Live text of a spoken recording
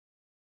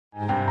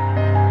Happy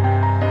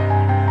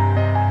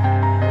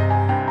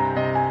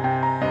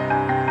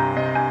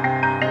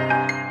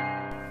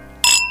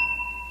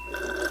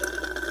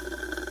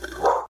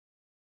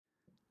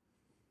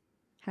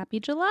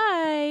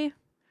July.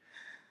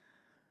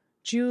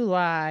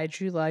 July. I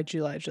just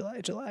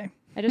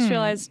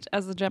realized,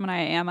 as the Gemini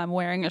I am, I'm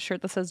wearing a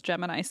shirt that says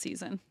Gemini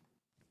season.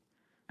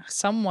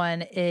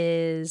 Someone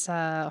is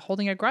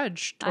holding a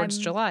grudge towards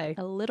July.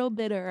 A little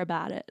bitter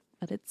about it,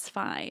 but it's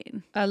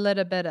fine. A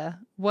little bitter.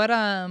 What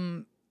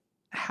how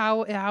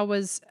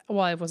was,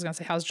 well, I was gonna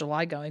say how's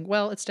July going?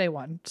 Well, it's day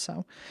one,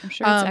 so I'm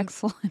sure it's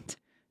excellent.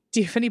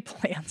 Do you have any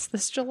plans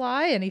this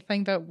July?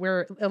 Anything that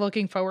we're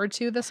looking forward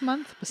to this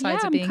month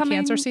besides it being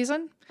Cancer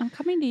season? I'm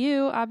coming to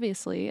you,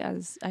 obviously,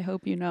 as I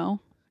hope you know.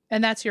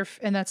 And that's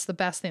the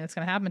best thing that's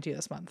going to happen to you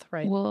this month,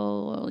 right?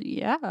 Well,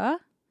 yeah.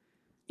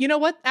 You know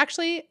what?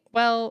 Actually,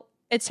 well,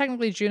 it's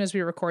technically June as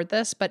we record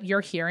this, but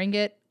you're hearing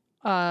it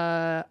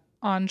on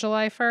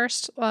July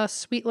 1st,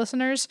 sweet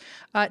listeners.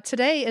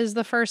 Today is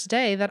the first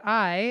day that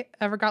I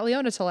ever got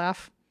Leona to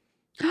laugh.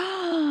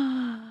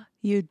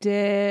 You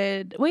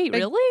did? Wait,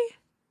 really?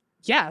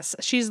 Yes,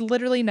 she's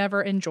literally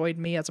never enjoyed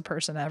me as a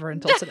person ever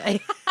until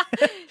today.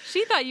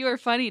 She thought you were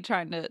funny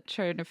trying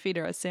to feed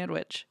her a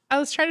sandwich. I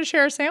was trying to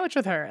share a sandwich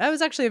with her. That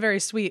was actually a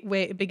very sweet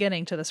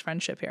beginning to this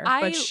friendship here.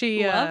 But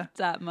she loved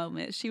that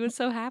moment. She was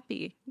so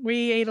happy.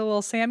 We ate a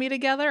little Sammy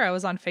together. I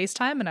was on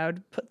FaceTime and I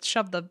would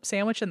shove the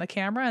sandwich in the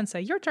camera and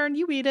say, "Your turn,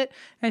 you eat it."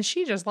 And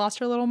she just lost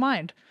her little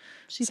mind.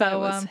 She thought it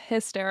was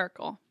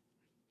hysterical.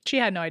 She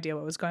had no idea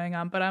what was going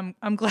on, but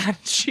I'm glad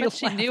she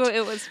knew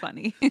it was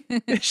funny.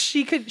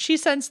 She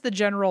sensed the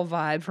general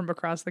vibe from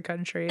across the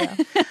country.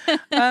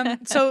 Yeah.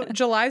 So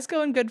July's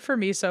going good for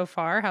me so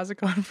far. How's it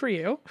going for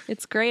you?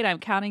 It's great. I'm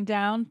counting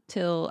down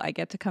till I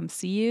get to come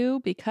see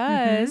you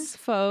because,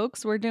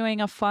 folks, we're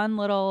doing a fun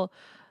little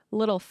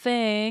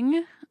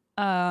thing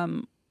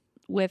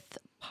with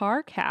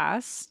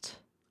Parcast.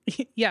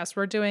 Yes,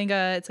 we're doing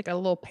it's like a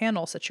little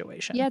panel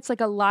situation. Yeah, it's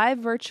like a live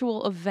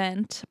virtual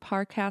event.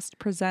 Parcast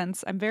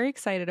presents. I'm very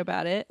excited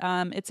about it.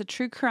 It's a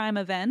true crime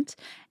event,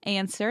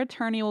 and Sarah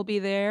Turney will be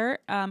there.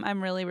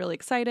 I'm really, really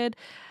excited.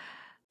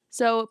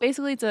 So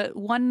basically, it's a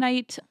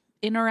one-night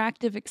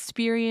interactive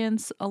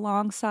experience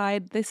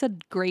alongside, they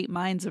said, great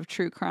minds of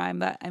true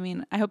crime. I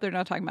hope they're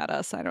not talking about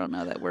us. I don't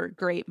know that we're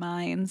great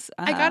minds.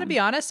 I gotta be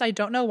honest, I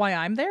don't know why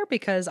I'm there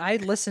because I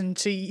listen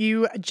to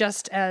you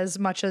just as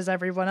much as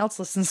everyone else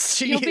listens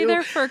to you. You'll be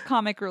there for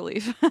comic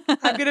relief.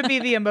 I'm gonna be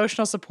the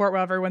emotional support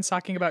while everyone's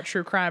talking about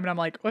true crime, and I'm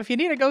like, well, if you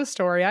need a ghost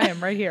story, I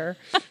am right here.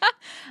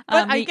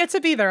 But I get to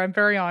be there. I'm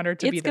very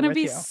honored to be there with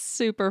you. It's gonna be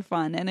super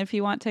fun. And if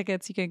you want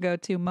tickets, you can go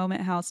to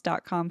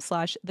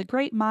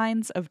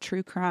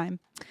momenthouse.com/thegreatmindsofTrueCrime.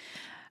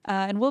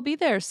 And we'll be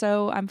there.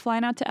 So I'm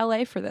flying out to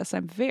LA for this.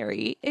 I'm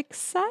very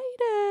excited.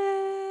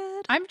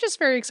 I'm just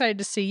very excited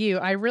to see you.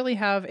 I really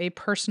have a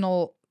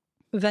personal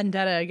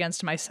vendetta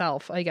against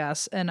myself, I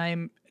guess. And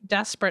I'm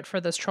desperate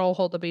for this troll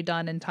hole to be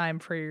done in time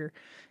for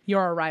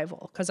your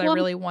arrival because I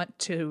really want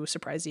to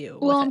surprise you.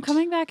 Well, I'm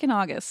coming back in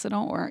August, so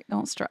don't worry.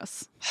 Don't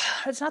stress.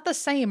 It's not the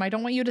same. I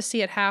don't want you to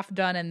see it half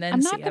done and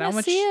then see it. I'm not going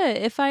to see it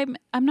if I'm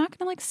not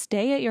going to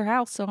stay at your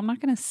house. So I'm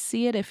not going to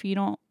see it if you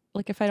don't,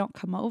 if I don't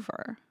come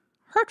over.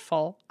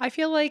 Hurtful. I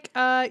feel like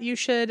you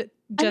should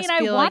just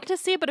I want to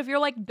see it, but if you're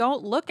like,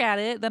 don't look at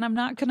it, then I'm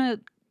not going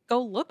to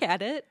go look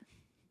at it.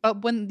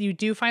 But when you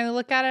do finally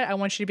look at it, I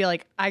want you to be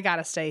like, I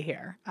gotta stay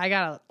here. I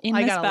gotta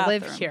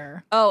live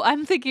here. Oh,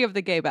 I'm thinking of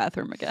the gay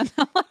bathroom again.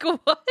 I'm like,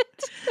 what?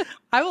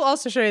 I will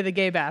also show you the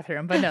gay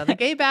bathroom, but no, the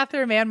gay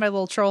bathroom and my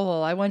little troll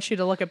hole. I want you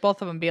to look at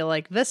both of them and be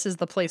like, this is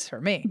the place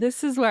for me.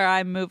 This is where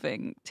I'm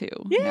moving to.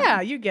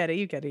 Yeah, you get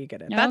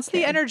it. That's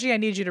the energy I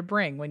need you to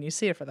bring when you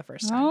see it for the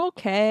first time.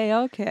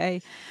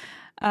 Okay.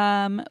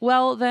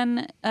 Well,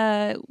 then,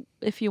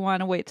 if you want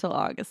to wait till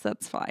August,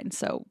 that's fine.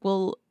 So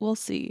we'll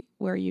see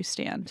where you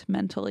stand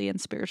mentally and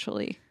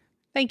spiritually.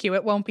 Thank you.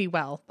 It won't be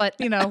well, but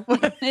it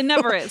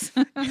never is.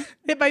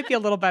 It might be a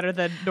little better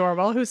than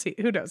normal. Who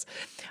knows?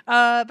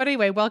 But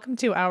anyway, welcome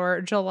to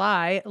our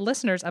July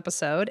listeners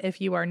episode.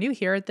 If you are new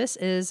here, this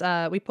is,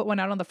 we put one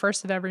out on the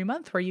 1st of every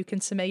month where you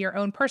can submit your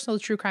own personal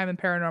true crime and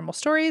paranormal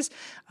stories.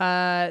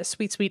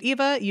 Sweet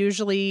Eva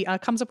usually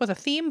comes up with a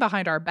theme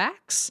behind our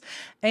backs.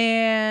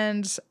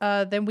 And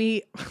then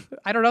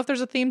I don't know if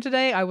there's a theme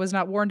today. I was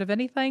not warned of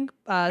anything.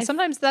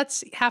 Sometimes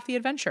that's half the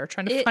adventure,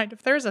 trying to find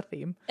if there's a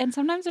theme. And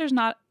sometimes there's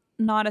not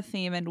a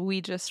theme and we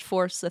just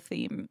force a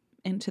theme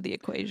into the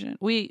equation.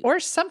 Or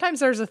sometimes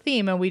there's a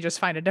theme and we just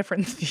find a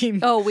different theme.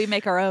 Oh, we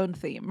make our own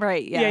theme.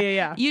 Right.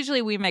 Yeah.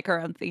 Usually we make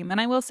our own theme.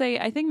 And I will say,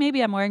 I think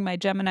maybe I'm wearing my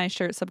Gemini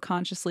shirt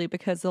subconsciously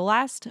because the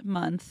last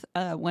month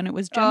when it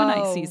was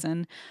Gemini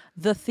season,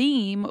 the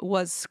theme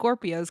was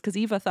Scorpios because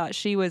Eva thought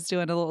she was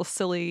doing a little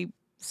silly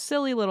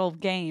little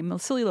game, a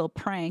silly little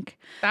prank.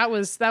 That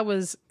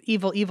was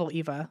evil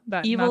Eva.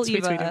 Evil Eva.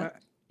 Sweet Eva.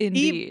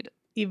 Indeed.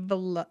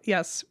 Evil.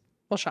 Yes.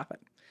 We'll shop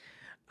it.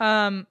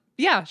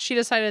 Yeah, she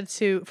decided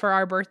for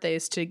our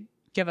birthdays to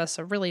give us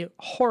a really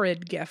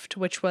horrid gift,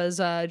 which was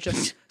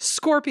just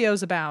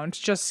Scorpios abound,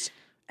 just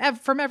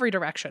from every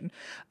direction.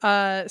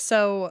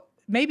 So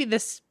maybe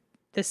this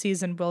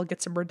season we'll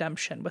get some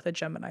redemption with a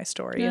Gemini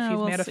story if you've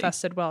we'll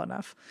manifested well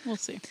enough. We'll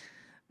see.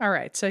 All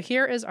right. So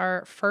here is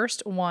our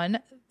first one.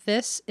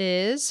 This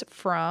is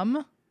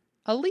from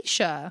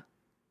Alicia.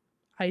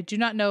 I do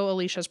not know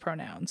Alicia's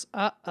pronouns.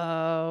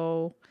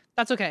 Uh-oh.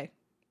 That's okay.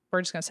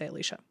 We're just going to say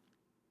Alicia.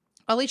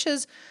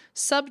 Alicia's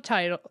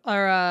subtitle,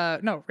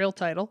 or real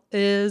title,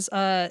 is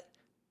a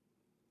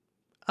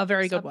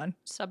very good one.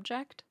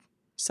 Subject?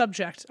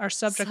 Subject. Our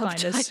subject line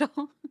is...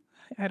 Subtitle?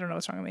 I don't know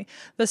what's wrong with me.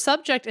 The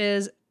subject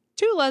is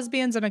 2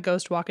 lesbians and a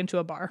ghost walk into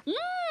a bar.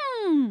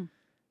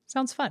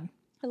 Sounds fun.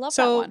 I love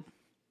that one.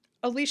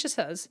 Alicia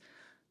says,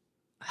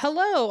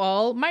 hello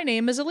all, my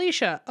name is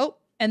Alicia. Oh,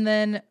 and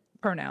then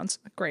pronouns.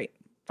 Great.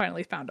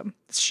 Finally found them.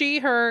 She,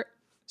 her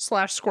 /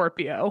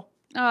 Scorpio.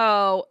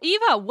 Oh,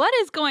 Eva, what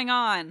is going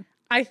on?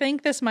 I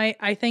think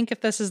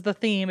if this is the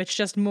theme, it's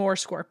just more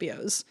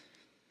Scorpios.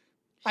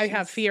 I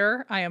have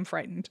fear. I am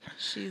frightened.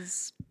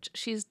 She's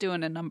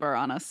doing a number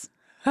on us.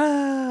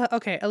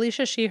 Okay.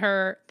 Alicia, she,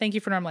 her. Thank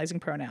you for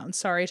normalizing pronouns.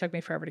 Sorry, it took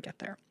me forever to get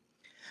there.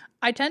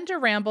 I tend to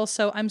ramble,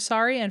 so I'm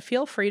sorry and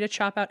feel free to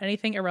chop out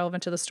anything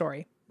irrelevant to the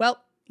story.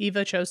 Well,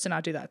 Eva chose to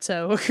not do that,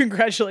 so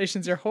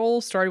congratulations. Your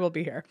whole story will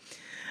be here.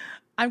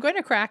 I'm going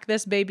to crack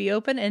this baby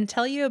open and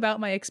tell you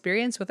about my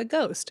experience with a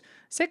ghost.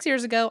 6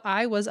 years ago,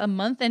 I was a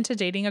month into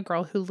dating a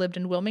girl who lived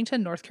in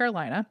Wilmington, North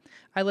Carolina.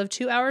 I lived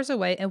 2 hours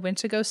away and went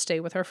to go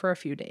stay with her for a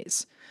few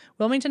days.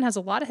 Wilmington has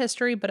a lot of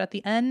history, but at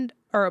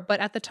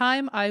the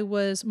time, I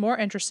was more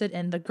interested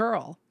in the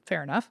girl.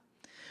 Fair enough.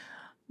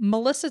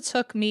 Melissa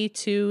took me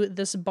to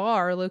this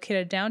bar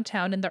located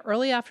downtown in the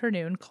early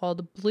afternoon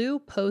called Blue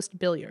Post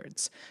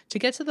Billiards. To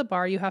get to the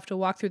bar, you have to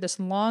walk through this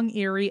long,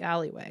 eerie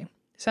alleyway.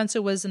 Since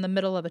it was in the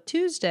middle of a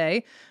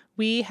Tuesday,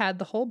 we had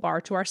the whole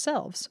bar to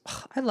ourselves.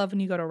 Ugh, I love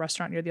when you go to a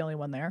restaurant, you're the only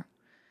one there.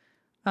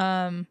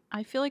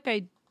 I feel like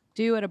I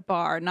do at a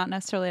bar, not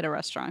necessarily at a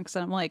restaurant, because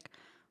I'm like,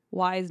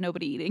 why is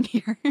nobody eating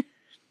here?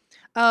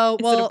 Oh,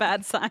 well, is it a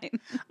bad sign?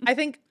 I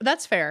think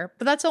that's fair,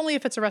 but that's only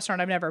if it's a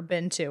restaurant I've never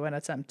been to and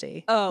it's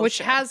empty. Oh, which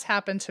sure. has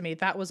happened to me.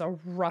 That was a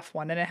rough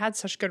one, and it had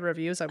such good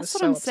reviews. I was That's what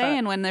so I'm upset.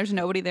 saying when there's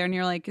nobody there, and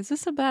you're like, is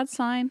this a bad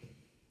sign?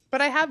 But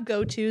I have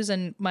go-tos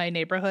in my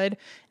neighborhood,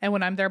 and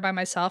when I'm there by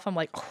myself, I'm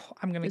like, oh,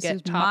 I'm going to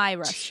get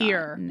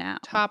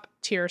top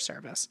tier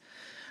service.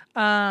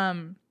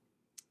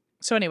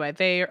 So anyway,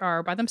 they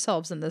are by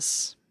themselves in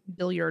this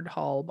billiard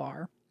hall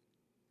bar.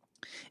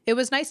 It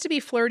was nice to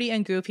be flirty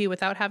and goofy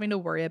without having to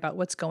worry about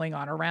what's going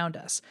on around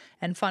us.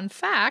 And fun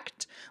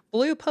fact,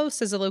 Blue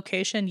Post is a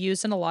location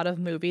used in a lot of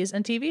movies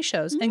and TV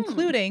shows,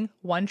 including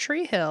One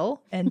Tree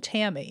Hill and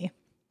Tammy.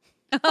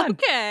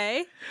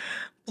 Okay.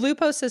 Blue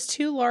Post has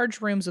 2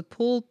 large rooms with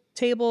pool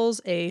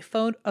tables, a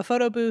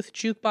photo booth,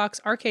 jukebox,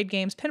 arcade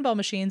games, pinball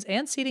machines,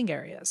 and seating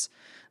areas.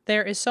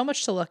 There is so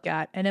much to look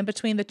at, and in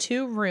between the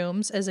 2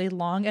 rooms is a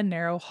long and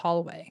narrow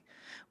hallway.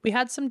 We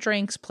had some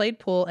drinks, played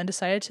pool, and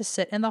decided to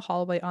sit in the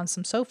hallway on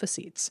some sofa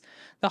seats.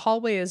 The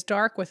hallway is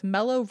dark with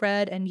mellow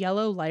red and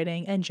yellow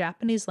lighting and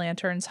Japanese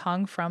lanterns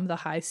hung from the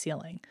high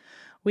ceiling.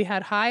 We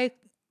had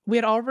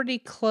already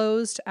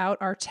closed out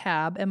our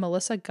tab, and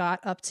Melissa got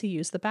up to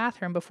use the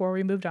bathroom before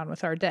we moved on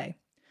with our day.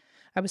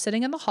 I was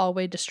sitting in the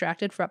hallway,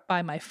 distracted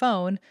by my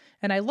phone,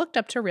 and I looked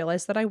up to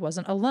realize that I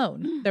wasn't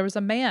alone. There was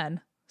a man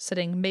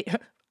sitting...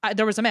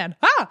 there was a man.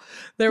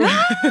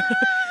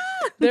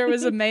 There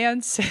was a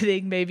man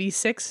sitting maybe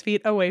 6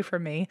 feet away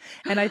from me,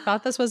 and I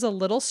thought this was a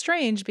little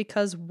strange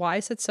because why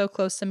sit so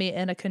close to me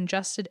in a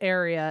congested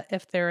area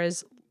if there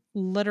is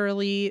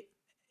literally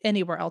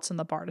anywhere else in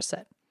the bar to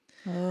sit?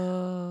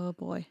 Oh,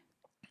 boy.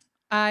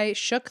 I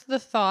shook the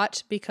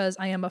thought because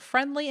I am a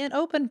friendly and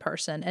open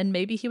person, and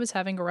maybe he was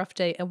having a rough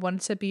day and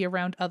wanted to be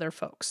around other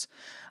folks.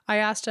 I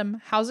asked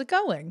him, how's it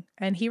going?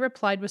 And he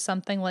replied with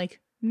something like,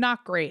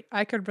 not great.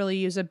 I could really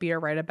use a beer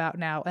right about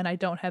now, and I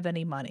don't have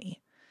any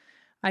money.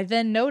 I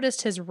then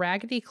noticed his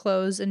raggedy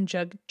clothes, and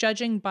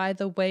judging by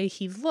the way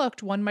he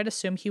looked, one might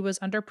assume he was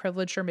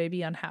underprivileged or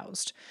maybe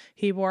unhoused.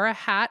 He wore a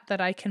hat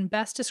that I can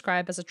best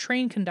describe as a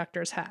train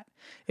conductor's hat.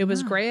 It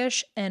was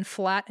grayish and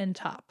flat in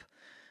top.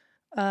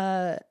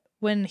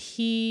 When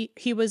he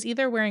was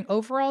either wearing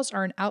overalls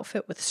or an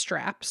outfit with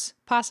straps,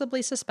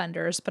 possibly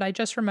suspenders, but I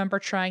just remember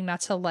trying not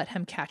to let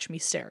him catch me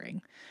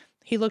staring.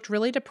 He looked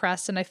really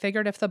depressed, and I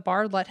figured if the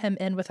bar let him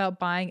in without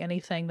buying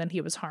anything, then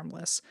he was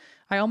harmless.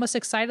 I almost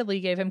excitedly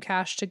gave him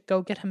cash to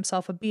go get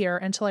himself a beer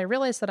until I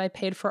realized that I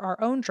paid for our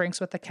own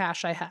drinks with the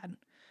cash I had.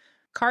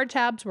 Card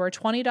tabs were a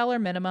 $20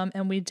 minimum,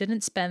 and we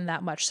didn't spend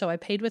that much, so I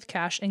paid with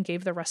cash and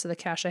gave the rest of the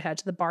cash I had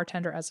to the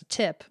bartender as a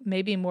tip,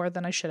 maybe more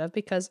than I should have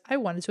because I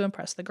wanted to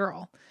impress the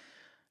girl.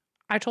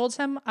 I told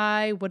him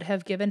I would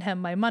have given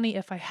him my money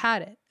if I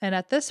had it, and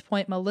at this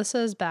point, Melissa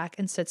is back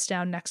and sits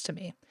down next to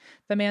me.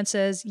 The man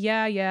says,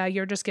 yeah,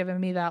 you're just giving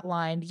me that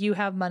line. You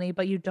have money,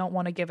 but you don't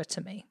want to give it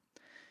to me.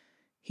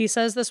 He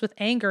says this with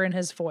anger in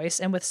his voice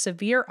and with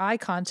severe eye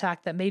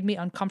contact that made me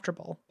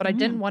uncomfortable, but I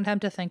didn't want him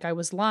to think I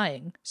was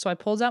lying, so I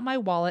pulled out my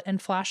wallet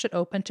and flashed it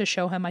open to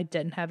show him I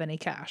didn't have any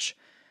cash.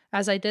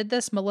 As I did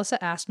this,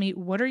 Melissa asked me,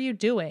 what are you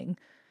doing?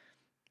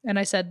 And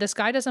I said, this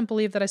guy doesn't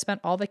believe that I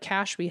spent all the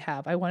cash we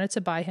have. I wanted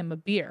to buy him a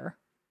beer.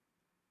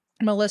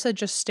 Melissa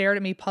just stared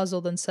at me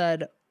puzzled and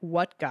said,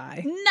 what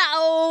guy?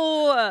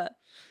 No.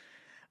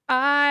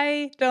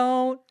 I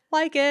don't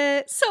like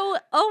it. So,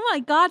 oh my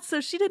God.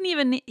 So she didn't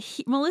even,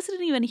 Melissa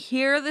didn't even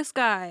hear this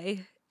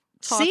guy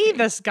talking. See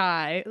this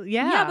guy.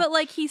 Yeah. Yeah, but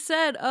like he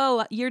said,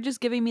 oh, you're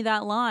just giving me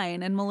that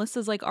line. And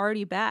Melissa's like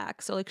already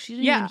back. So like she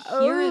didn't even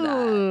hear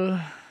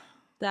that.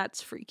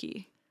 That's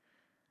freaky.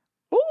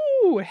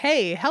 Ooh,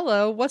 hey,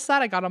 hello. What's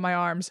that I got on my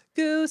arms?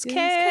 Goose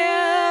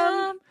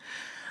cam.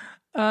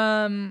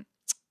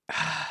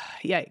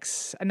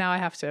 Yikes. And now I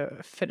have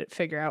to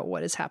figure out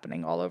what is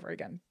happening all over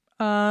again.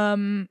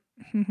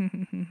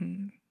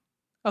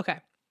 Okay.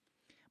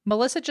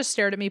 Melissa just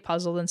stared at me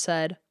puzzled and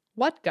said,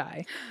 what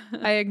guy?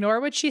 I ignore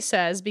what she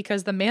says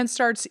because the man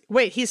starts.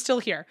 Wait, he's still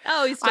here.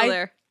 Oh, he's still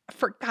there.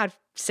 For God's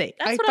sake.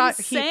 That's what I'm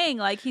saying.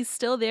 Like he's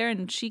still there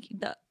and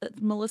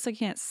Melissa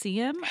can't see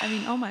him. I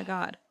mean, oh my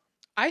God.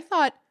 I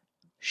thought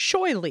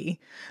surely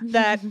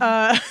that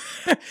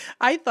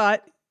I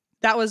thought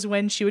that was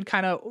when she would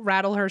kind of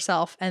rattle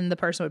herself and the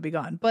person would be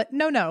gone. But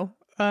no.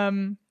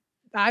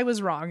 I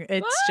was wrong.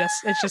 It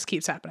just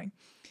keeps happening.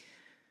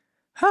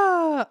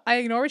 I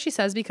ignore what she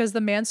says because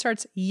the man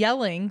starts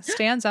yelling,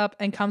 stands up,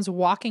 and comes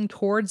walking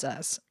towards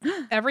us.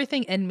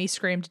 Everything in me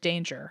screamed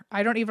danger.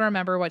 I don't even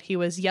remember what he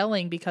was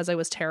yelling because I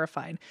was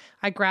terrified.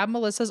 I grabbed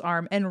Melissa's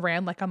arm and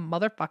ran like a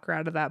motherfucker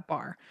out of that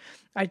bar.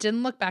 I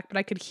didn't look back, but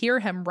I could hear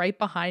him right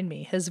behind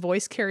me. His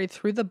voice carried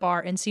through the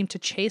bar and seemed to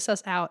chase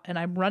us out, and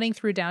I'm running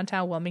through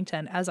downtown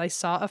Wilmington as if I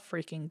saw a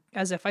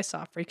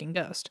freaking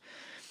ghost.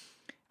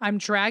 I'm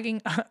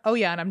dragging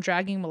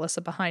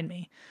Melissa behind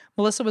me.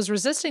 Melissa was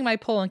resisting my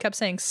pull and kept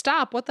saying,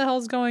 stop, what the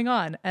hell's going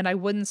on? And I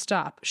wouldn't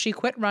stop. She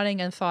quit running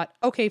and thought,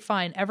 okay,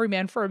 fine, every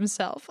man for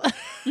himself.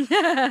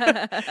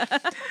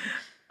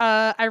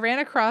 I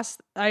ran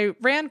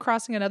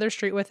crossing another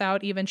street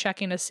without even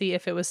checking to see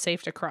if it was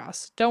safe to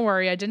cross. Don't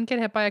worry, I didn't get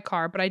hit by a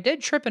car, but I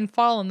did trip and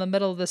fall in the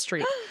middle of the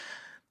street.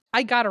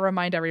 I gotta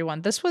remind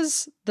everyone, this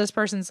was this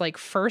person's like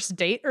first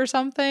date or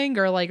something,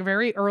 or like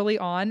very early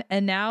on.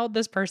 And now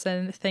this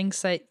person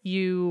thinks that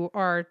you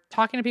are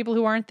talking to people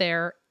who aren't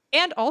there.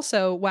 And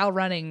also while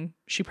running,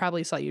 she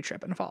probably saw you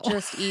trip and fall.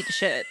 Just eat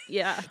shit.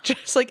 Yeah.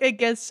 Just like it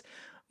gets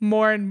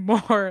more and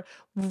more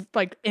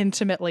like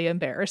intimately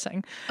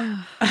embarrassing.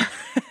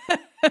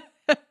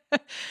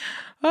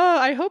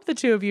 I hope the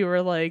two of you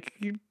are like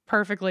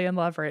perfectly in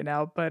love right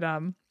now. But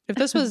if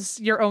this was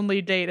your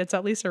only date, it's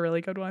at least a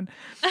really good one.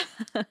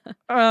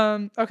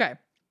 Okay.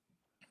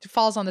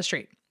 Falls on the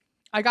street.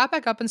 I got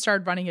back up and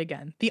started running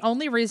again. The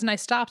only reason I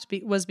stopped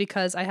was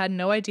because I had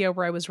no idea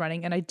where I was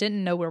running and I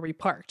didn't know where we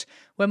parked.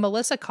 When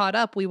Melissa caught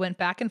up, we went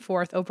back and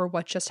forth over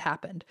what just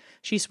happened.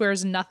 She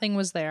swears nothing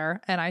was there,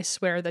 and I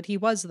swear that he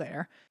was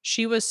there.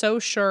 She was so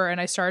sure,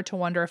 and I started to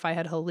wonder if I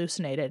had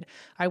hallucinated.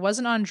 I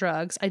wasn't on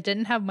drugs, I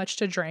didn't have much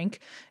to drink,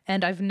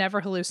 and I've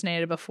never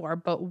hallucinated before,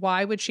 but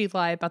why would she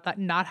lie about that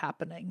not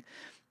happening?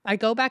 I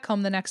go back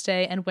home the next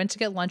day and went to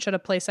get lunch at a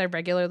place I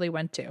regularly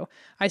went to.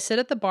 I sit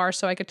at the bar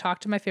so I could talk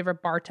to my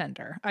favorite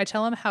bartender. I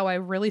tell him how I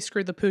really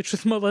screwed the pooch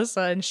with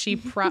Melissa and she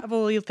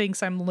probably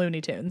thinks I'm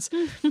Looney Tunes.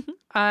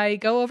 I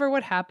go over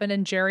what happened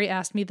and Jerry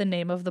asked me the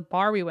name of the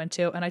bar we went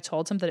to and I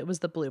told him that it was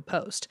the Blue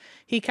Post.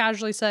 He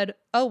casually said,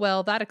 oh,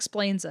 well, that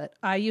explains it.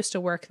 I used to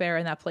work there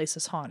and that place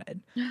is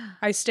haunted.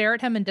 I stare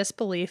at him in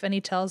disbelief and he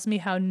tells me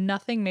how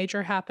nothing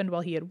major happened while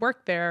he had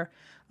worked there.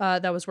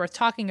 That was worth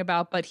talking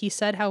about, but he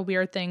said how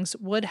weird things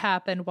would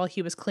happen while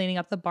he was cleaning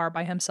up the bar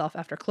by himself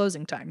after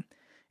closing time.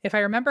 If I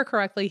remember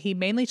correctly, he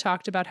mainly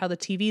talked about how the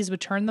TVs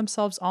would turn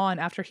themselves on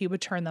after he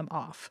would turn them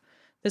off.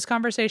 This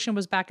conversation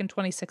was back in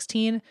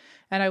 2016,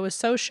 and I was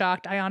so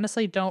shocked, I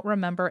honestly don't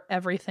remember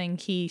everything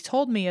he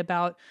told me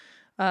about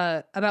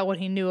what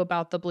he knew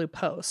about the Blue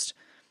Post.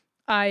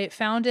 I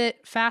found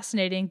it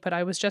fascinating, but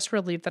I was just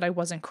relieved that I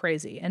wasn't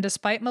crazy. And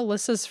despite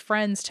Melissa's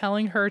friends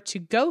telling her to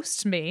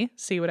ghost me,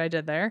 see what I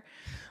did there,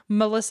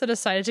 Melissa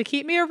decided to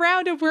keep me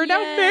around and we're now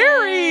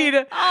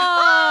married.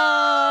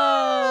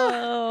 Oh,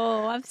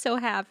 I'm so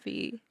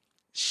happy.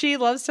 She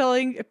loves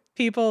telling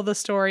people the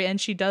story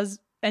and she does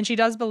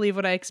believe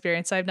what I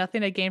experienced. I have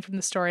nothing to gain from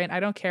the story and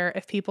I don't care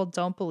if people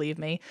don't believe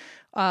me.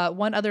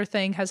 One other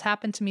thing has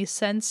happened to me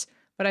since,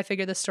 but I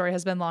figure this story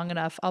has been long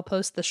enough. I'll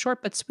post the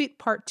short but sweet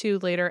part 2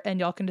 later and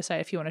y'all can decide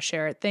if you want to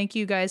share it. Thank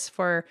you guys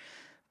for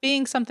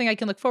being something I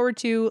can look forward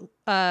to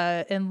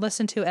and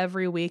listen to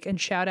every week. And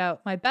shout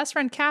out my best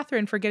friend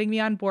Catherine for getting me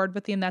on board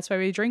with the And That's Why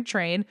We Drink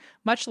train.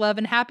 Much love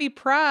and happy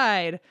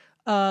Pride,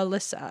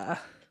 Alyssa.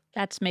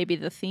 That's maybe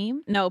the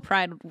theme. No,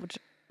 Pride.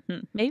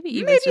 Maybe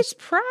it's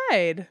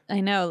Pride. I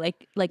know,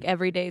 like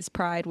every day's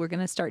Pride. We're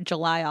gonna start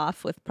July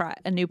off with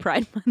Pride, a new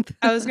Pride month.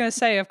 I was gonna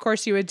say, of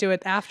course, you would do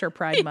it after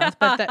Pride month,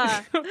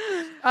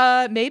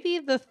 but maybe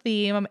the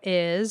theme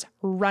is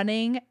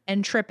running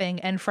and tripping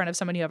in front of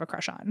someone you have a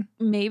crush on.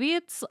 Maybe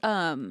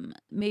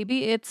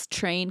it's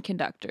train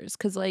conductors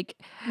because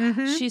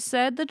she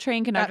said the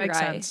train conductor guy,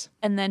 sense.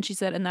 And then she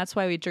said, and that's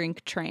why we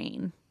drink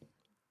train.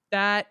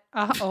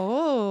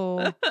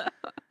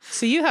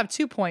 So you have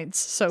 2 points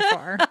so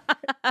far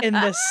in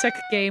this sick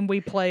game we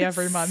play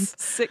every month.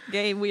 Sick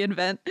game we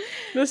invent.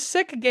 The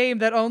sick game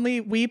that only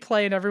we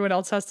play and everyone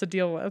else has to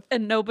deal with.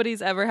 And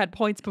nobody's ever had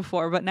points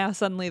before, but now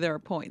suddenly there are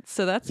points.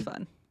 So that's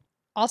fun.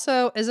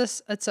 Also,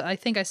 I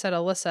think I said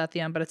Alyssa at the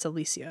end, but it's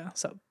Alicia.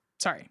 So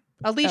sorry.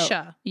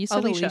 Alicia. Oh, you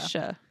said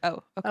Alicia.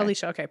 Oh, okay.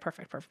 Alicia. Okay,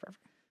 perfect.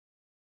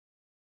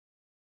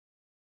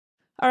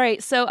 All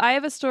right, so I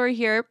have a story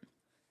here.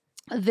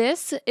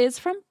 This is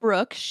from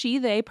Brooke, she,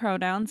 they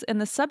pronouns, and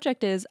the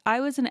subject is,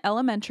 I was in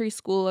elementary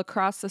school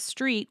across the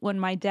street when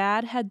my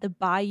dad had the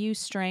Bayou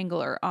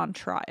Strangler on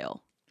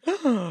trial.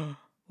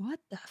 What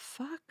the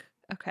fuck?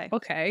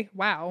 Okay,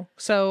 wow.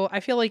 So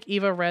I feel like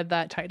Eva read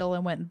that title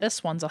and went,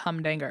 this one's a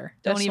humdinger.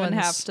 Don't even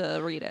have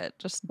to read it.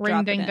 Just ring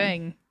drop ding it in.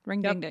 ding.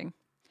 Ring Yep. ding ding.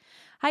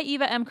 Hi,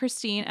 Eva, M.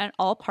 Christine, and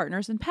all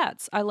partners and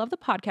pets. I love the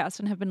podcast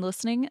and have been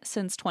listening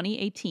since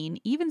 2018.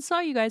 Even saw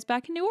you guys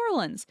back in New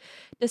Orleans.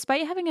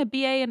 Despite having a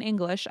BA in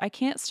English, I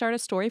can't start a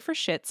story for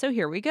shit, so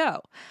here we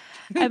go.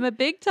 I'm a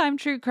big-time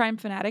true crime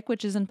fanatic,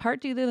 which is in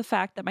part due to the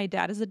fact that my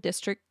dad is a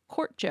district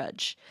court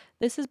judge.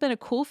 This has been a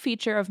cool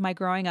feature of my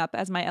growing up,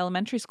 as my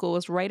elementary school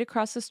was right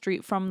across the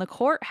street from the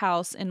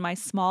courthouse in my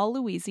small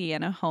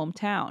Louisiana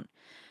hometown.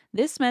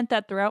 This meant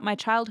that throughout my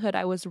childhood,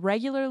 I was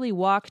regularly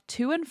walked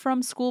to and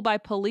from school by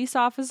police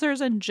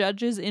officers and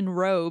judges in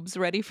robes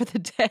ready for the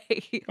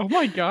day. Oh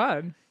my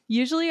God.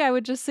 Usually, I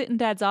would just sit in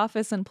Dad's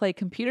office and play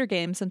computer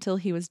games until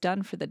he was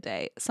done for the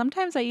day.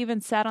 Sometimes I even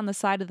sat on the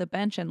side of the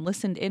bench and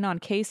listened in on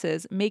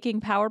cases,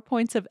 making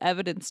PowerPoints of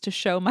evidence to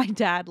show my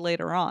dad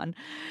later on.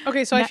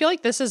 Okay, so I feel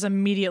like this is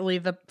immediately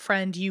the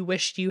friend you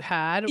wished you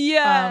had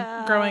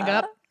growing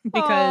up.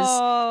 Because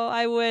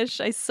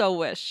I so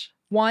wish.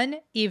 1,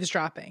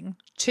 eavesdropping.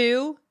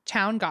 2,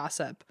 town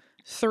gossip.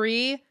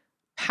 3,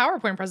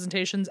 PowerPoint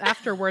presentations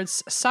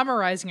afterwards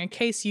summarizing in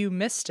case you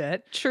missed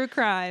it. True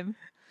crime.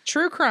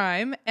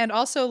 And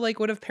also like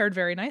would have paired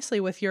very nicely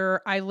with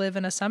your I live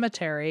in a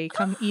cemetery.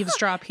 Come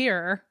eavesdrop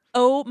here.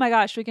 Oh my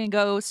gosh, we can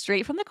go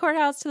straight from the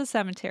courthouse to the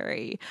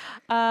cemetery.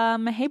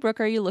 Hey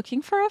Brooke, are you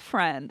looking for a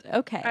friend?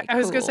 Okay. I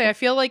was gonna say, I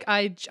feel like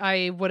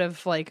I would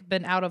have like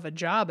been out of a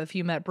job if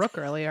you met Brooke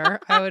earlier.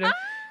 I would have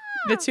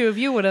the two of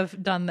you would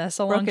have done this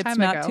a long time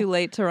ago. It's not too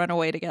late to run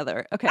away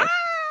together. Okay.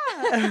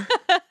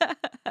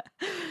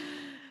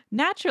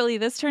 Naturally,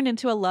 this turned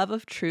into a love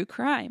of true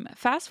crime.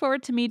 Fast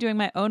forward to me doing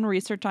my own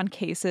research on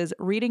cases,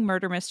 reading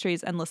murder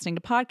mysteries, and listening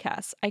to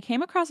podcasts. I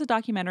came across a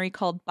documentary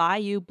called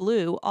Bayou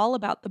Blue, all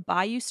about the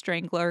Bayou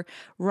Strangler,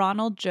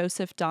 Ronald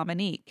Joseph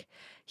Dominique.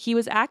 He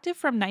was active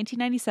from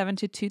 1997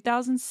 to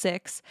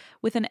 2006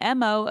 with an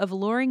MO of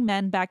luring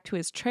men back to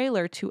his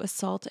trailer to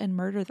assault and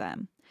murder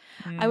them.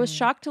 I was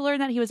shocked to learn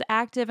that he was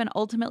active and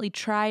ultimately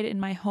tried in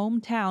my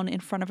hometown in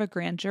front of a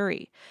grand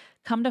jury.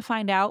 Come to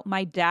find out,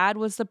 my dad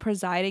was the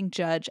presiding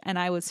judge, and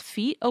I was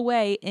feet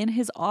away in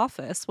his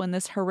office when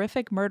this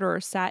horrific murderer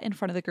sat in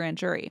front of the grand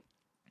jury.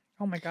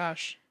 Oh my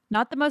gosh.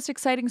 Not the most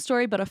exciting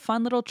story, but a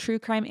fun little true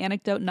crime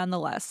anecdote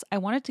nonetheless. I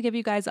wanted to give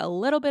you guys a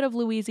little bit of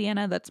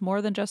Louisiana that's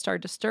more than just our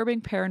disturbing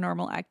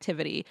paranormal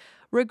activity.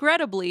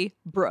 Regrettably,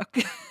 Brooke.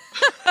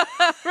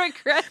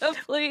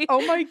 Regrettably.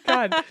 Oh my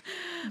God.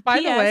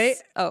 By the way.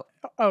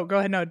 Oh, go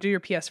ahead. No, do your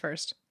PS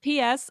first.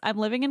 P.S. I'm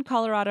living in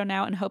Colorado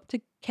now and hope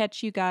to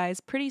catch you guys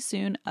pretty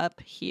soon up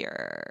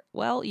here.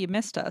 Well, you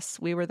missed us.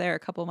 We were there a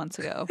couple months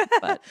ago,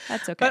 but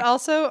that's okay. But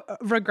also,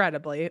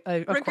 regrettably,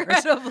 of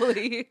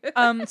regrettably.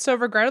 course. So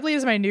regrettably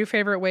is my new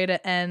favorite way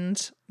to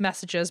end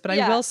messages, but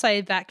I will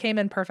say that came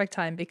in perfect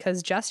time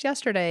because just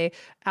yesterday,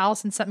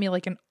 Allison sent me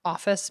like an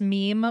office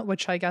meme,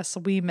 which I guess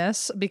we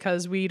miss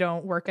because we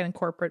don't work in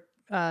corporate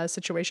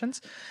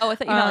situations. Oh, I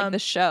thought you meant like the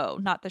show,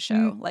 not the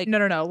show. Like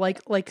no,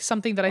 like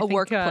something that I think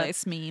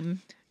workplace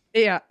meme.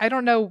 Yeah, I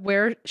don't know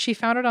where she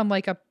found it on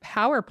like a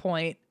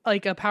PowerPoint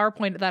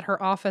that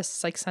her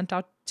office like sent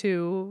out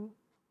to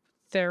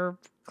their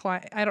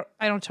client. I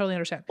don't totally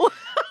understand.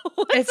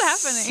 What's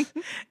happening?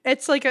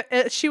 It's like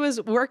she was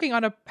working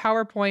on a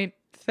PowerPoint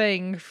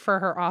thing for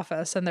her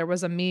office, and there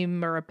was a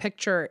meme or a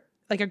picture,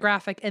 like a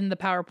graphic in the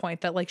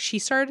PowerPoint that like she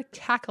started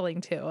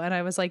cackling to, and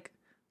I was like,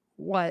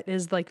 what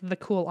is like the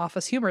cool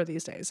office humor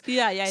these days?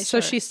 Yeah.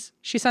 So sure.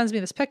 she sends me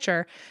this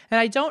picture, and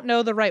I don't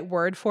know the right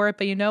word for it,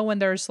 but you know when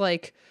there's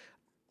like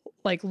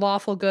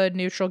lawful good,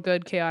 neutral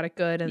good, chaotic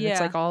good, and it's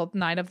like all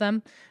 9 of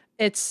them.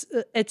 It's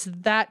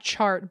that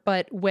chart,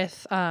 but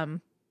with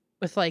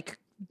like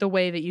the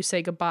way that you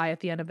say goodbye at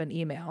the end of an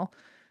email.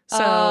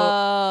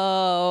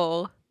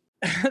 So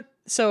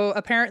so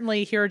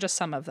apparently here are just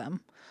some of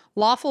them.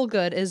 Lawful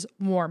good is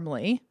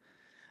warmly.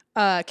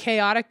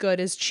 Chaotic good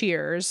is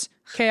cheers.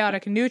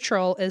 Chaotic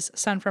neutral is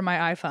sent from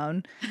my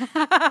iPhone.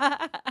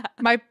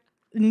 My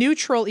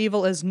neutral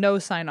evil is no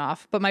sign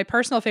off, but my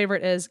personal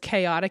favorite is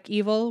chaotic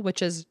evil,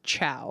 which is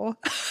ciao.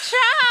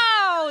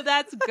 Ciao!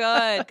 That's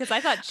good, because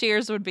I thought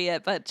cheers would be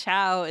it, but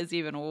ciao is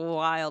even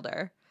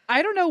wilder.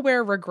 I don't know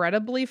where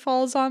regrettably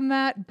falls on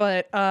that,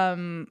 but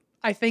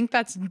I think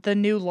that's the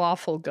new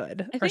lawful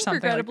good. I think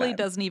regrettably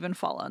doesn't even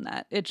fall on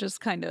that. It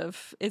just kind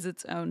of is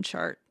its own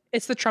chart.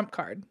 It's the trump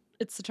card.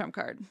 It's the trump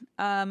card.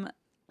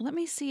 Let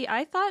me see.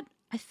 I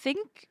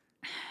think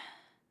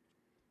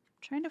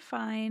trying to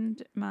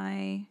find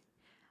my.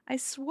 I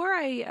swore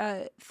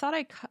I thought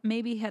I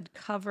maybe had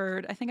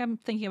covered. I think I'm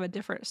thinking of a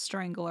different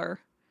strangler.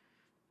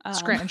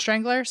 Scranton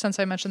Strangler, since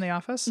I mentioned The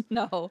Office.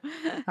 No.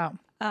 Oh.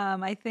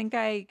 I think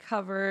I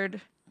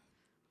covered.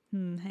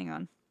 Hang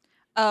on.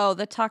 Oh,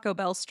 the Taco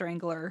Bell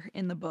Strangler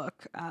in the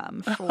book.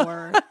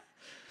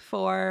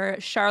 For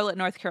Charlotte,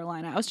 North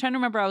Carolina. I was trying to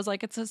remember. I was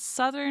like, it's a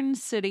southern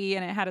city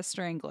and it had a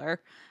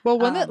strangler. Well,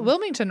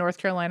 Wilmington, North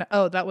Carolina.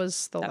 Oh, that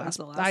was the last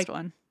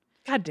one.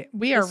 God damn,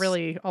 we are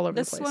really all over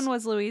the place. This one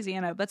was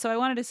Louisiana, but so I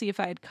wanted to see if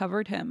I had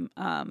covered him,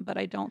 but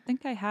I don't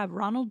think I have.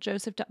 Ronald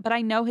Joseph, but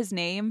I know his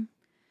name.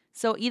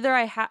 So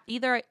either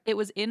it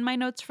was in my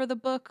notes for the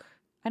book.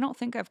 I don't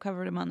think I've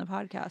covered him on the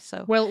podcast.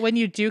 So well, when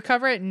you do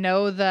cover it,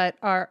 know that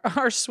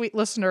our sweet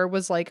listener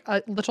was like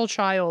a little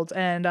child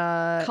and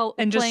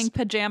playing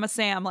Pajama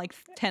Sam like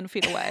 10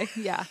 feet away.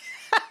 Yeah.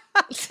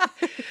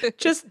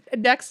 Just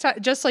next time,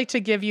 just like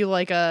to give you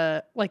like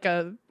a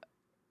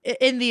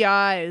in the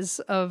eyes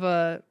of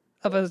a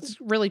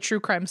really true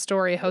crime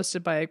story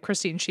hosted by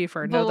Christine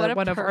Schieffer. Know that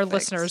one of our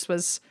listeners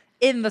was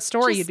in the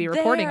story you'd be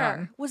reporting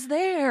on. Was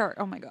there?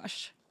 Oh my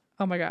gosh.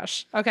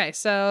 Okay,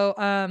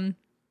 so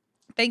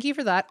thank you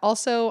for that.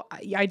 Also,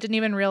 I didn't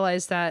even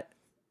realize that.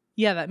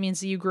 Yeah, that means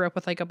that you grew up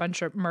with like a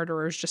bunch of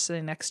murderers just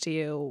sitting next to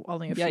you,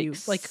 only a few,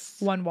 like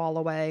one wall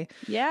away.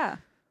 Yeah.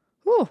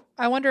 Ooh,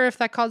 I wonder if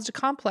that caused a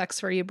complex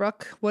for you,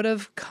 Brooke. Would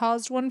have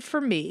caused one for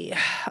me.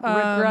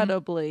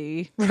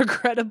 Regrettably,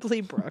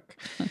 Brooke.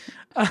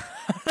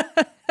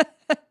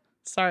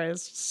 Sorry,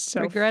 it's so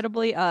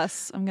regrettably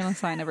us. I'm gonna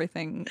sign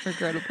everything.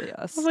 Regrettably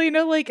us. Well, you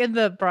know, like in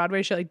the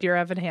Broadway show, like Dear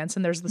Evan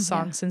Hansen, there's the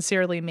song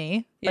 "Sincerely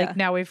Me." Yeah. Like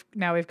now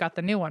we've got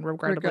the new one,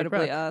 Regrettably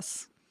Brooke.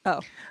 us.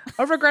 Oh,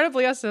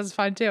 Regrettably us is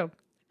fine too.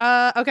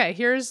 Okay,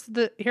 here's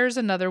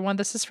another one.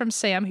 This is from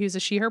Sam, who's a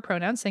she/her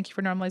pronouns. Thank you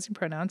for normalizing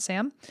pronouns,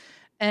 Sam.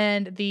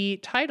 And the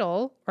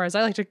title, or as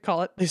I like to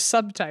call it, the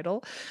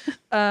subtitle,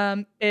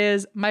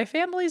 is My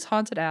Family's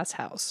Haunted Ass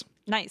House.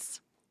 Nice.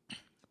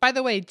 By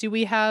the way, do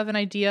we have an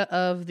idea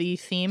of the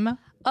theme?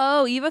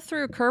 Oh, Eva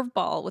threw a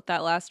curveball with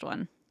that last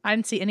one. I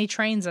didn't see any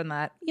trains in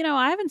that. You know,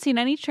 I haven't seen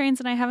any trains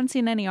and I haven't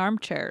seen any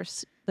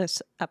armchairs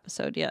this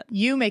episode yet.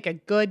 You make a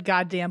good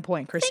goddamn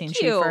point, Christine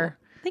Schieffer.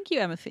 Thank you,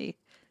 Emmethy.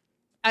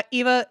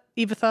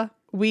 Evatha,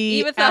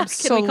 we Evatha,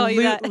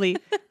 absolutely,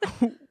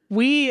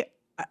 we,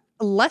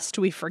 lest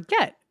we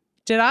forget,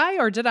 did I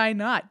or did I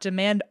not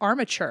demand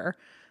armature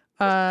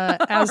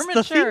as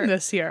the theme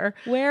this year?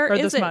 Where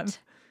is it? Month?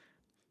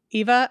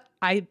 Eva,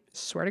 I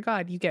swear to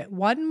God, you get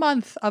 1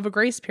 month of a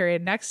grace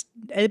period.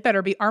 It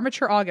better be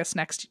Armature August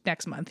next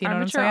month. You know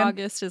what I'm saying?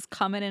 Armature August is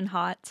coming in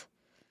hot.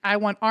 I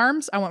want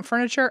arms, I want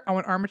furniture, I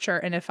want armature.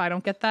 And if I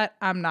don't get that,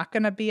 I'm not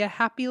going to be a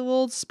happy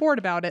little sport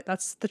about it.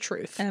 That's the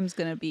truth. Em's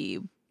going to be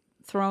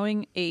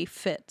throwing a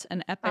fit,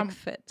 an epic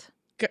fit.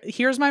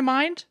 Here's my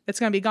mind. It's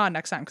going to be gone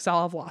next time because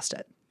I'll have lost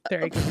it.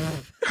 There you go.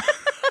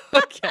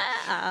 Okay.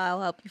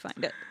 I'll help you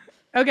find it.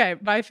 Okay.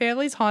 My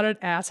Family's Haunted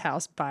Ass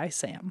House by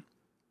Sam.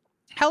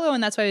 Hello,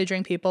 and that's why we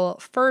drink people,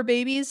 fur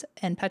babies,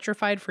 and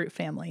petrified fruit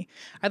family.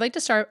 I'd like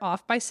to start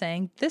off by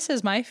saying this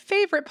is my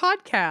favorite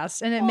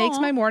podcast, and it makes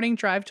my morning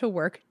drive to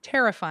work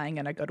terrifying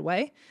in a good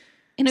way.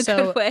 In a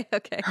good way,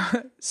 okay.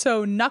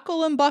 So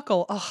knuckle and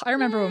buckle. Oh, I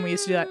remember when we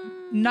used to do that.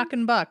 Knuck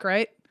and buck,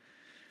 right?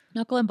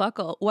 Knuckle and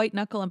buckle. White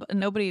knuckle and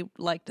nobody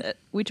liked it.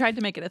 We tried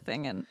to make it a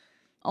thing, and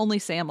only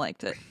Sam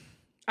liked it.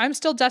 I'm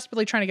still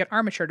desperately trying to get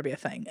armature to be a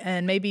thing,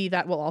 and maybe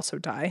that will also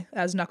die,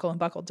 as knuckle and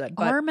buckle did.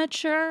 But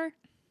armature?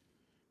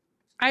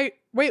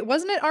 Wait,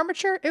 wasn't it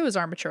armature? It was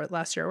armature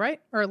last year,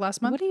 right? Or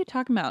last month? What are you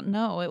talking about?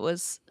 No, it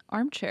was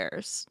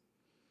armchairs.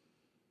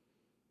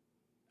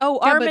 Oh,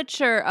 yeah,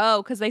 armature.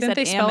 Oh, because they said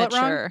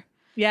amateur.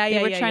 Yeah.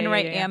 They were trying to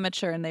write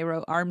amateur and they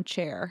wrote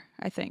armchair,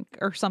 I think,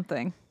 or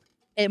something.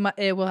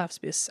 It will have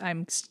to be.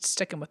 I'm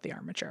sticking with the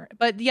armature.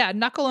 But yeah,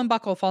 knuckle and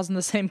buckle falls in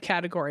the same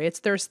category.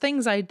 There's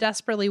things I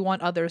desperately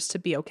want others to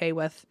be okay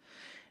with.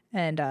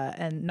 And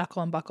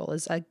knuckle and buckle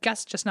is, I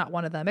guess, just not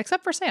one of them,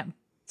 except for Sam.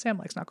 Sam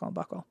likes knuckle and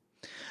buckle.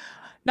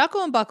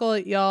 Knuckle and buckle,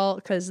 y'all,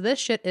 because this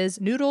shit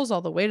is noodles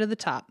all the way to the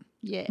top.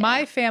 Yeah.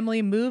 My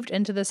family moved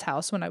into this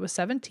house when I was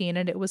 17,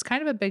 and it was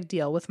kind of a big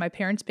deal with my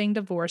parents being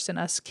divorced and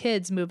us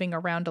kids moving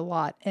around a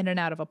lot in and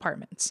out of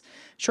apartments.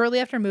 Shortly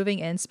after moving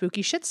in,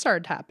 spooky shit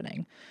started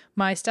happening.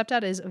 My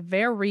stepdad is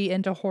very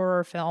into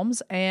horror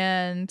films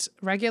and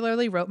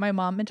regularly wrote my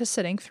mom into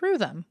sitting through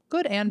them,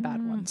 good and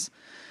bad ones.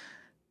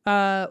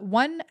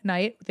 One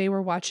night, they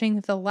were watching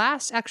The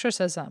Last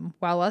Exorcism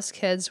while us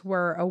kids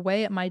were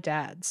away at my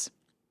dad's.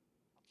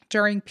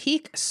 During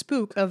peak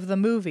spook of the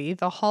movie,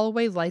 the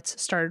hallway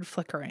lights started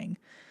flickering.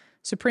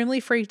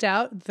 Supremely freaked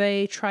out,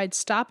 they tried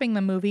stopping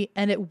the movie,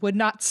 and it would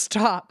not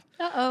stop.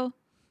 Uh-oh.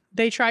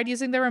 They tried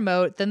using the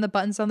remote, then the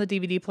buttons on the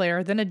DVD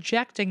player, then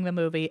ejecting the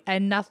movie,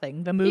 and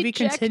nothing. The movie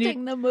continued.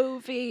 Ejecting the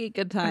movie.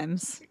 Good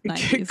times.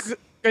 90s.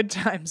 Good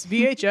times.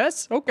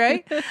 VHS?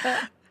 Okay.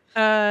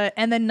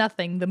 And then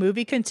nothing. The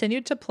movie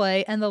continued to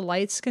play and the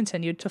lights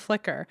continued to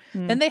flicker.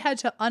 Then they had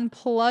to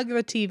unplug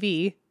the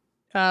TV,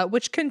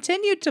 which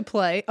continued to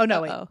play. Oh,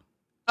 no, wait.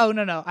 Oh,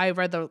 no. I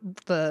read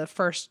the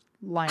first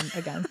line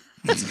again.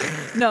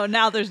 No,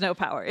 now there's no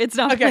power. It's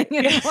not playing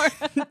anymore.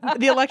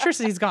 The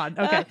electricity's gone.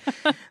 Okay.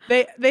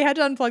 They had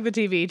to unplug the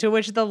TV, to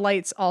which the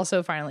lights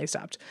also finally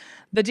stopped.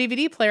 The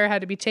DVD player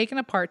had to be taken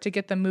apart to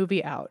get the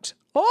movie out.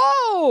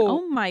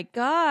 Oh my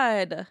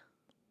God.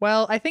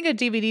 Well, I think a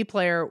DVD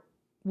player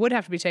would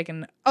have to be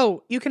taken.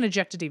 Oh, you can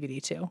eject a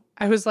DVD too.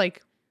 I was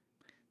like,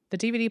 the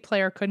DVD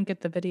player couldn't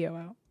get the video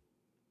out.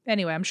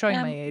 Anyway, I'm showing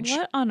my age.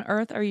 What on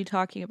earth are you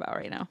talking about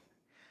right now?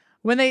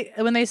 When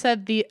they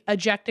said the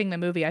ejecting the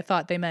movie, I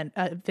thought they meant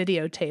a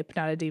videotape,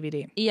 not a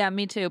DVD. Yeah,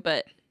 me too,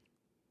 but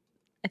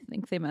I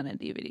think they meant a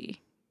DVD.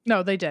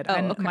 No, they did. Oh,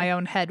 and okay. my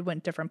own head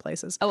went different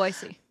places. Oh, I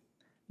see.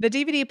 The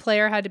DVD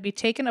player had to be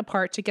taken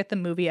apart to get the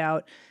movie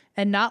out,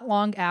 and not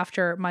long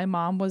after, my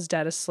mom was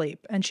dead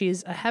asleep, and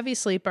she's a heavy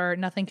sleeper.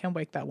 Nothing can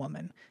wake that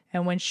woman.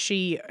 And when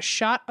she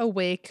shot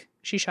awake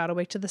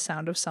to the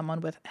sound of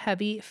someone with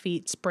heavy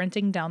feet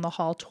sprinting down the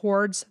hall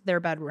towards their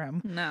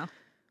bedroom. No.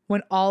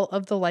 When all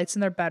the lights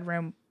in their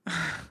bedroom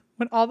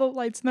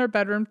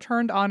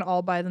turned on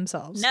all by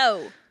themselves.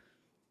 No.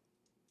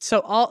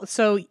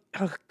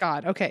 Oh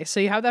God. Okay. So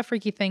you have that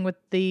freaky thing with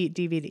the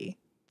DVD.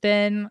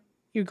 Then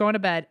you're going to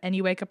bed and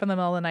you wake up in the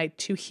middle of the night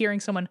to hearing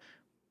someone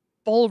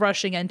bull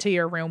rushing into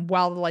your room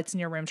while the lights in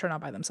your room turn on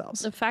by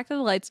themselves. The fact that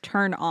the lights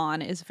turn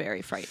on is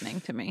very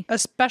frightening to me.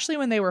 Especially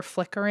when they were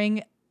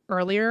flickering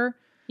earlier.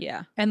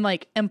 Yeah. And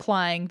like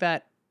implying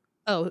that,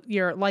 oh,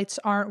 your lights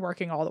aren't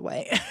working all the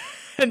way.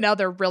 And now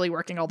they're really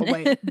working all the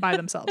way by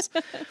themselves.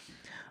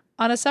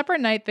 On a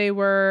separate night, they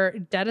were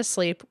dead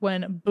asleep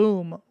when,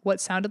 boom,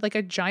 what sounded like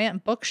a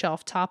giant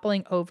bookshelf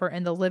toppling over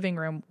in the living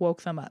room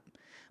woke them up.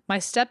 My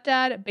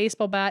stepdad,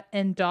 baseball bat,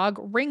 and dog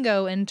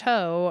Ringo in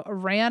tow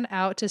ran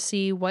out to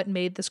see what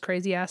made this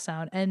crazy ass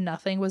sound, and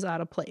nothing was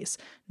out of place.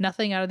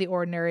 Nothing out of the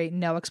ordinary,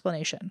 no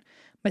explanation.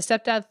 My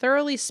stepdad,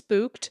 thoroughly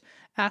spooked,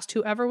 asked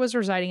whoever was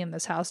residing in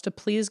this house to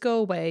please go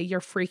away.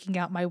 You're freaking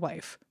out my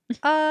wife.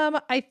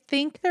 I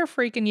think they're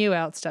freaking you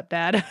out,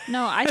 stepdad.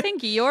 No, I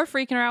think you're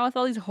freaking her out with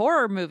all these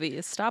horror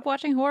movies. Stop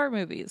watching horror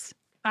movies.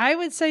 I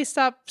would say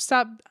stop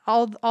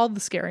all the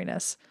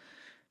scariness.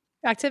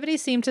 Activity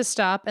seemed to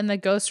stop and the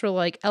ghosts were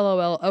like,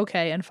 LOL,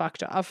 okay, and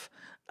fucked off.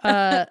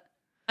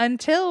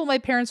 Until my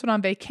parents went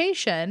on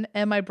vacation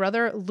and my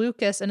brother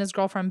Lucas and his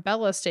girlfriend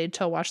Bella stayed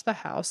to watch the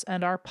house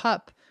and our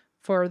pup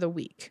for the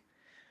week.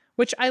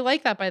 Which I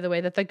like that, by the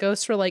way, that the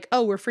ghosts were like,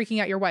 oh, we're freaking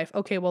out your wife.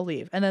 Okay, we'll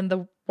leave. And then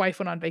the wife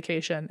went on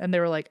vacation and they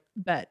were like,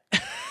 bet.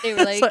 They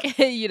were like,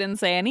 you didn't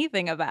say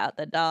anything about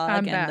the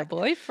dog back. the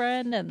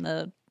boyfriend and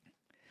the...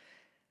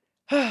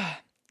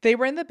 They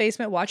were in the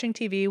basement watching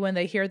TV when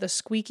they hear the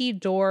squeaky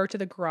door to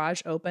the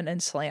garage open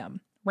and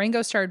slam.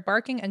 Ringo started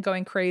barking and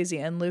going crazy,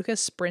 and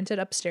Lucas sprinted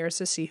upstairs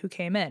to see who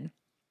came in.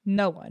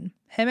 No one.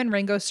 Him and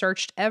Ringo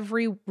searched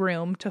every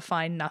room to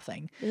find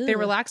nothing. Ew. They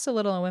relaxed a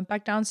little and went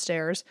back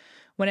downstairs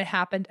when it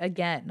happened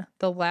again.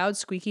 The loud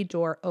squeaky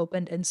door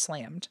opened and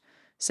slammed.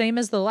 Same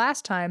as the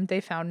last time,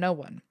 they found no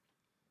one.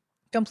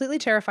 Completely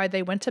terrified,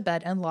 they went to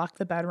bed and locked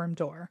the bedroom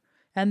door.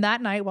 And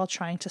that night, while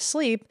trying to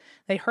sleep,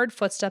 they heard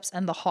footsteps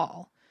in the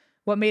hall.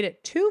 What made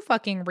it too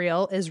fucking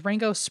real is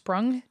Ringo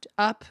sprung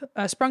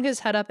his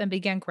head up and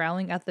began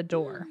growling at the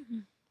door.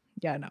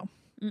 Yeah, no.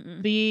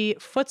 Mm-mm. The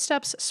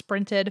footsteps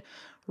sprinted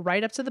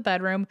right up to the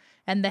bedroom,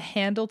 and the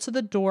handle to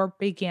the door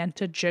began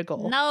to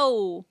jiggle.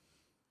 No!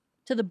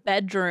 To the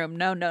bedroom.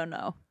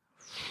 No.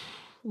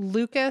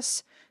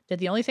 Lucas did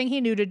the only thing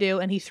he knew to do,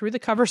 and he threw the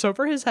covers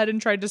over his head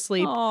and tried to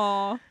sleep.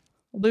 Aww.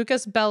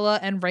 Lucas, Bella,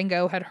 and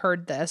Ringo had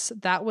heard this.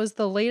 That was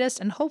the latest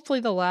and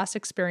hopefully the last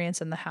experience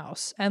in the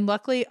house. And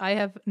luckily, I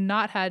have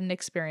not had an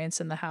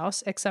experience in the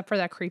house, except for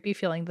that creepy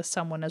feeling that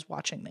someone is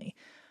watching me.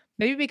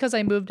 Maybe because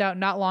I moved out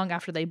not long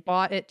after they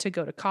bought it to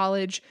go to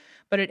college,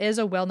 but it is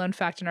a well-known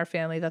fact in our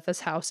family that this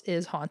house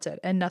is haunted,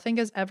 and nothing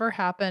has ever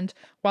happened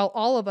while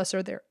all of us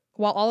are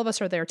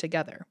there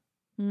together.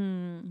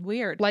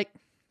 Weird. Like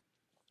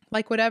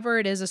whatever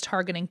it is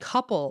targeting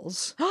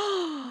couples.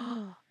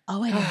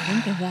 Oh, I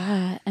didn't think of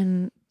that.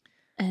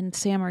 And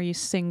Sam, are you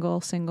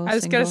single? I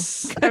was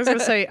gonna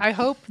say, I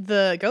hope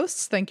the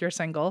ghosts think you're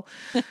single.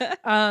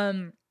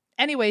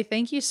 Anyway,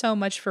 thank you so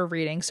much for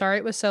reading. Sorry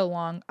it was so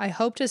long. I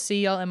hope to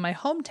see y'all in my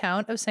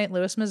hometown of St.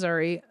 Louis,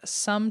 Missouri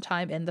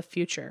sometime in the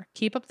future.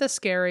 Keep up the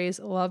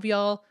scaries. Love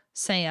y'all.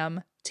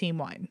 Sam, Team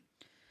Wine.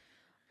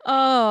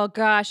 Oh,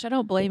 gosh. I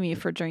don't blame you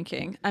for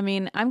drinking. I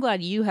mean, I'm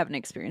glad you haven't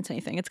experienced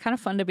anything. It's kind of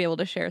fun to be able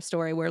to share a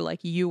story where, like,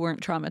 you weren't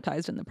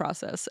traumatized in the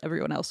process.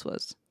 Everyone else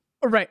was.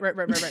 Right.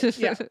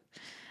 Yeah.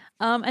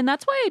 And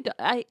that's why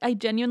I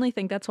genuinely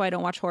think that's why I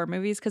don't watch horror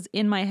movies, because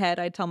in my head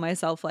I tell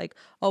myself like,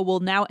 oh,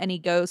 well, now any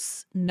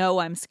ghosts know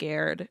I'm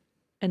scared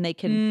and they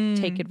can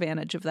take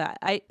advantage of that.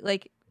 I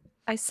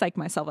psych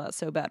myself out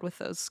so bad with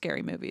those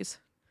scary movies.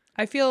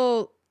 I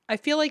feel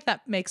like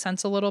that makes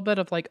sense a little bit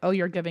of like, oh,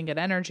 you're giving it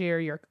energy or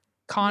you're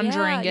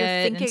conjuring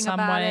it in some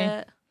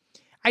way.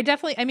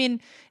 I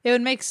mean, it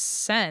would make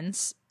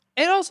sense.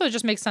 It also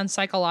just makes sense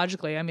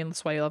psychologically. I mean,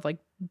 that's why you have like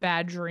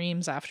bad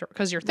dreams after,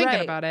 because you're thinking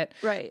Right, about it.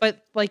 right.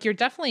 But like you're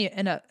definitely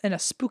in a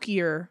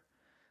spookier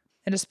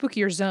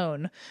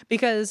zone,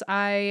 because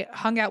I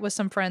hung out with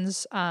some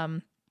friends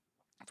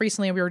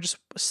recently, and we were just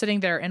sitting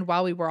there, and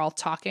while we were all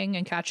talking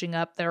and catching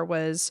up, they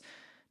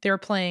were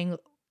playing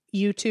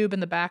YouTube in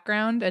the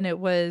background, and it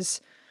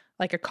was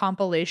like a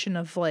compilation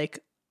of like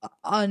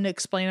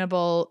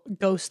unexplainable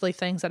ghostly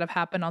things that have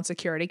happened on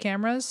security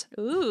cameras.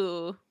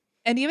 Ooh.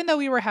 And even though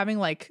we were having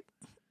like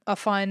a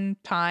fun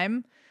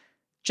time,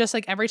 just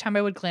like every time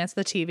I would glance at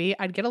the TV,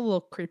 I'd get a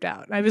little creeped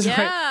out. I was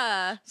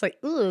Yeah. it's like,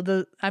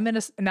 ooh, I'm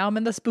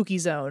in the spooky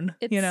zone.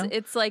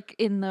 It's like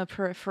in the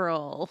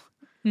peripheral.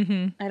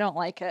 Mm-hmm. I don't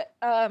like it.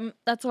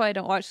 That's why I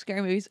don't watch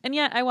scary movies. And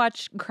yet I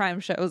watch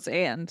crime shows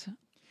and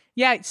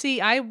Yeah,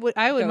 see, I would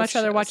Ghost much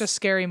rather watch a shows.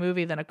 scary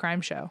movie than a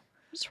crime show.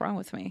 what's wrong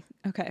with me?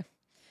 Okay.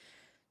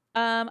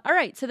 All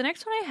right. So the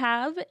next one I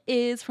have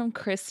is from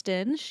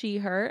Kristen, she,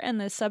 her, and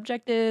the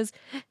subject is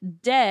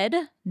dead,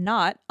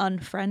 not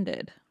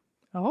unfriended.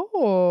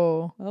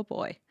 Oh. Oh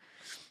boy.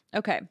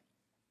 Okay.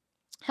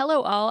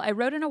 Hello, all. I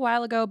wrote in a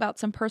while ago about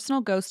some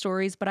personal ghost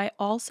stories, but I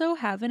also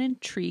have an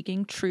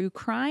intriguing true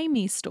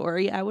crime-y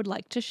story I would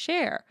like to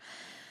share.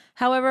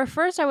 However,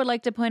 first I would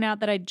like to point out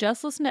that I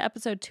just listened to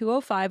episode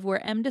 205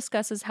 where M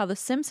discusses how the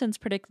Simpsons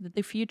predicted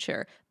the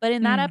future. But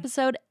in that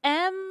episode,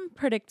 M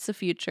predicts the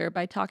future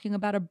by talking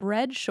about a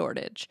bread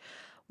shortage.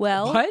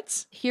 Well,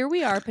 What? here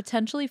we are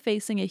potentially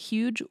facing a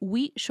huge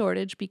wheat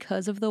shortage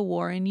because of the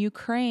war in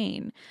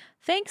Ukraine.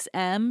 Thanks,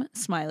 M.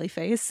 Smiley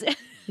face.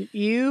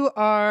 You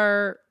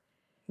are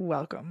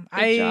welcome.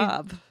 Good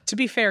job. To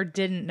be fair,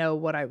 didn't know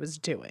what I was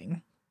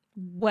doing.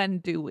 When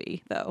do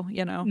we, though,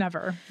 you know?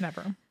 Never.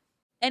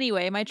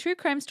 Anyway, my true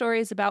crime story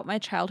is about my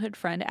childhood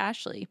friend,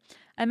 Ashley.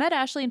 I met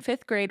Ashley in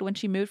 5th grade when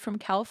she moved from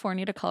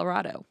California to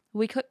Colorado.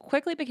 We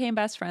quickly became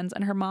best friends,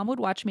 and her mom would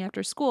watch me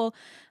after school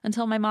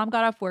until my mom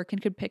got off work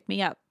and could pick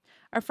me up.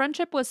 Our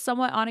friendship was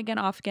somewhat on again,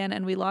 off again,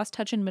 and we lost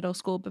touch in middle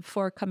school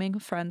before becoming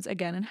friends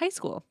again in high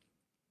school.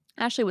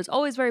 Ashley was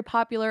always very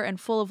popular and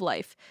full of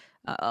life.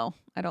 Uh-oh,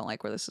 I don't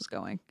like where this is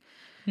going.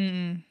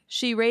 Mm-mm.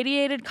 She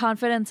radiated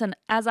confidence, and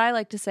as I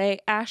like to say,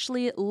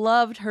 Ashley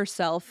loved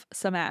herself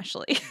some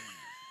Ashley.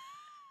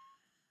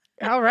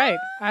 All right.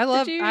 I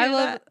love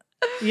that?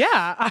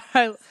 Yeah,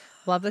 I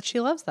love that she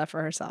loves that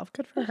for herself.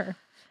 Good for her.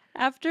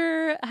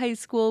 After high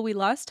school, we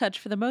lost touch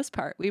for the most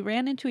part. We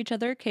ran into each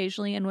other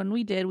occasionally, and when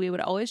we did, she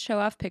would always show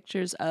off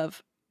pictures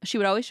of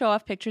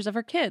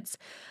her kids.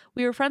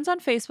 We were friends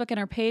on Facebook, and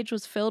her page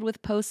was filled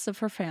with posts of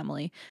her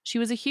family. She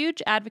was a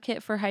huge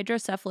advocate for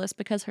hydrocephalus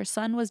because her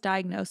son was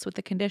diagnosed with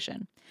the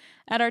condition.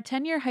 At our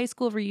 10-year high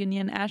school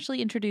reunion,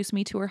 Ashley introduced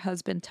me to her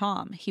husband,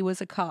 Tom. He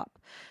was a cop.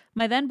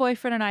 My then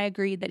boyfriend and I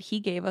agreed that he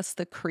gave us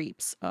the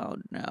creeps. Oh,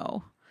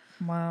 no.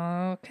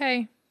 Well,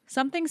 okay.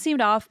 Something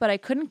seemed off, but I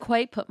couldn't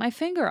quite put my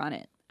finger on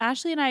it.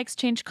 Ashley and I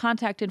exchanged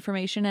contact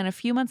information, and a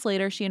few months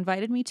later, she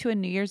invited me to a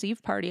New Year's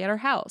Eve party at her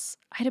house.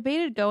 I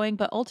debated going,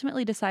 but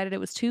ultimately decided it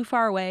was too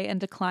far away and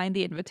declined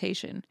the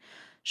invitation.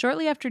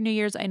 Shortly after New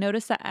Year's, I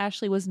noticed that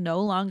Ashley was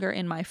no longer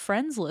in my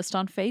friends list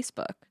on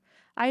Facebook.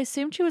 I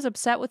assumed she was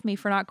upset with me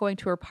for not going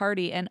to her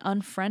party and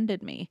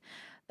unfriended me.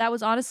 That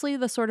was honestly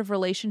the sort of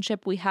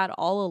relationship we had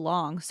all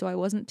along, so I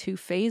wasn't too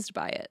fazed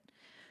by it.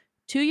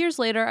 2 years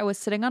later, I was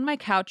sitting on my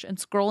couch and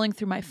scrolling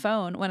through my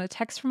phone when a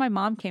text from my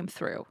mom came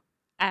through.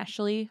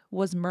 Ashley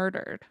was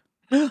murdered.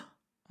 Oh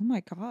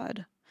my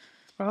God.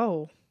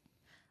 Oh.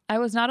 I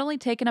was not only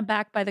taken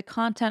aback by the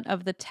content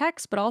of the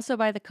text, but also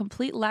by the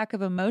complete lack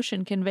of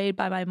emotion conveyed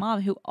by my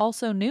mom, who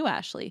also knew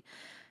Ashley.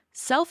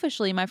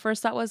 Selfishly, my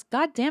first thought was,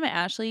 God damn it,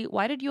 Ashley,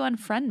 why did you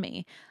unfriend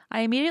me?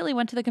 I immediately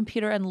went to the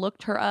computer and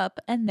looked her up,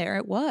 and there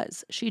it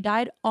was. She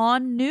died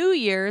on New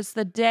Year's,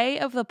 the day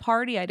of the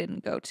party I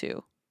didn't go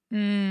to.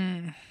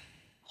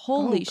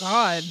 Holy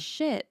God.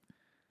 shit.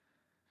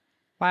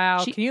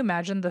 Wow. Can you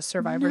imagine the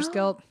survivor's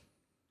guilt?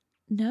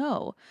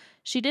 No.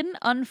 She didn't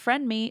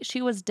unfriend me.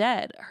 She was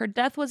dead. Her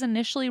death was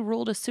initially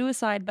ruled a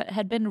suicide, but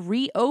had been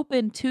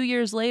reopened 2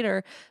 years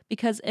later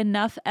because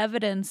enough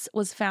evidence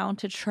was found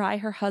to try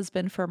her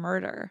husband for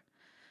murder.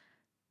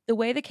 The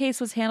way the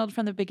case was handled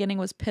from the beginning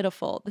was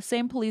pitiful. The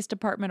same police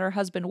department her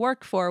husband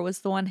worked for was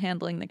the one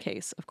handling the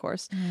case, of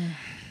course.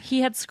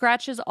 He had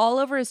scratches all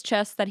over his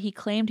chest that he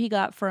claimed he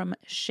got from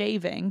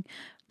shaving.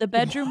 The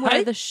bedroom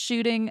where the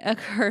shooting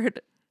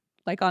occurred,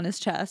 like on his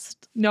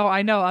chest. No,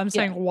 I know. I'm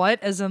saying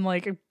what? As in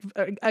like,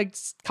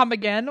 come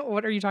again?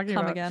 What are you talking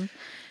about? Come again.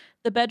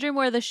 The bedroom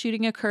where the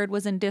shooting occurred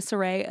was in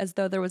disarray as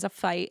though there was a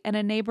fight, and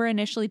a neighbor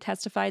initially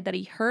testified that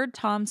he heard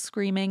Tom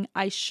screaming,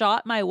 "I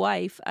shot my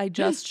wife. I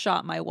just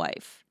shot my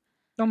wife."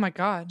 Oh my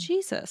God.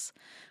 Jesus.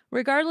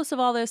 Regardless of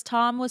all this,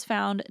 Tom was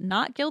found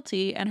not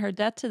guilty, and her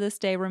death to this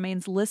day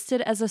remains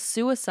listed as a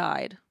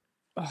suicide.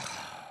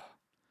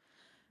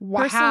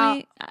 Wow.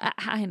 Personally,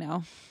 I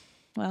know.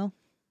 Well,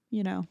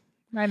 you know.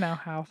 I know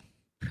how.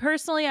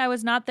 Personally, I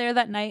was not there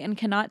that night and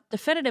cannot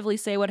definitively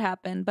say what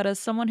happened, but as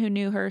someone who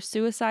knew her,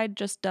 suicide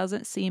just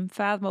doesn't seem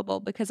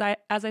fathomable because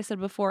as I said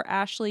before,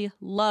 Ashley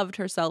loved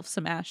herself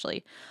some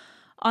Ashley.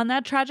 On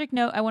that tragic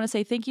note, I want to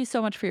say thank you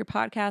so much for your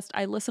podcast.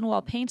 I listen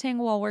while painting,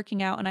 while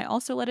working out, and I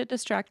also let it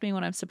distract me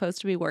when I'm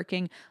supposed to be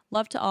working.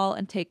 Love to all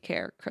and take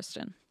care,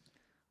 Kristen.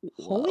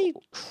 Holy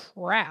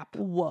crap.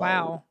 Whoa.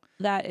 Wow.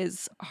 That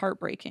is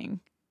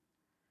heartbreaking.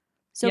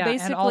 So yeah,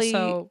 basically, and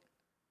also,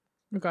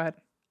 go ahead.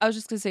 I was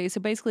just going to say,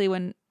 so basically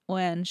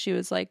when she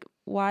was like,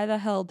 why the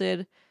hell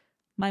did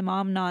my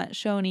mom not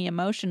show any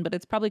emotion? But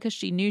it's probably because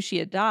she knew she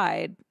had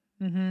died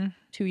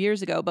 2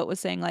 years ago, but was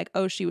saying like,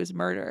 oh, she was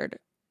murdered.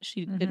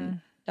 She didn't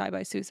die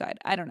by suicide.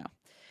 I don't know.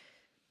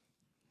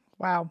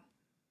 Wow.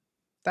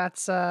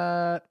 That's it's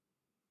a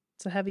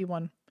heavy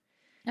one.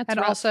 That's and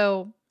rough.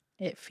 Also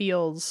I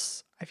feel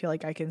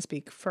like I can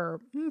speak for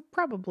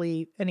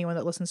probably anyone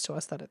that listens to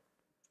us that it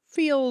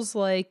feels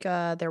like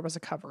there was a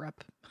cover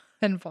up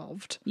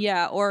involved.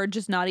 Yeah, or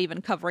just not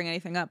even covering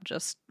anything up,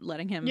 just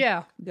letting him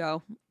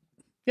go.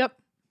 Yep.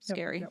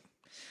 Scary. Yep.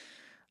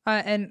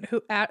 And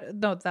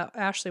that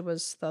Ashley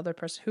was the other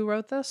person who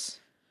wrote this.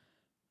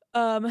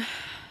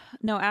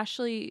 No,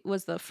 Ashley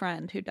was the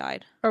friend who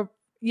died. Oh,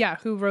 yeah,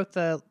 who wrote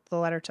the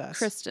letter to us?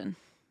 Kristen.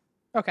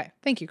 Okay,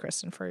 thank you,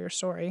 Kristen, for your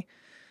story.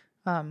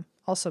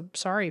 Also,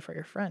 sorry for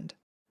your friend.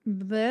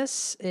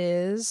 This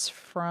is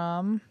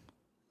from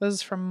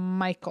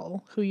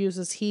Michael, who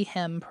uses he,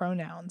 him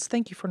pronouns.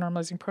 Thank you for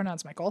normalizing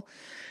pronouns, Michael.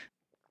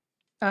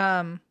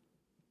 Let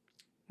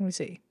me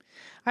see.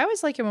 I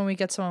always like it when we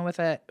get someone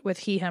with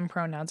he, him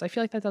pronouns. I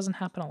feel like that doesn't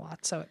happen a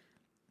lot, so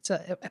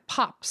it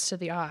pops to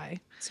the eye.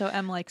 So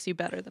M likes you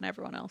better than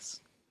everyone else.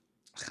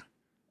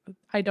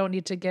 I don't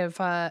need to give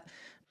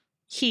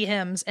he,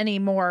 hims any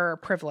more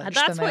privilege.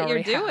 That's than what you're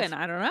have. doing.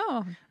 I don't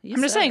know.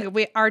 I'm just saying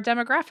our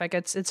demographic.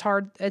 It's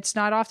hard. It's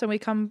not often we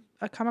come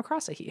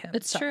across a he, him.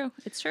 It's true.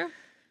 It's true.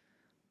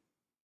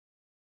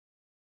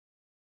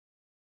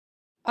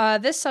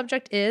 This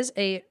subject is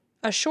a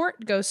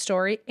short ghost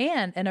story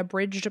and an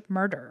abridged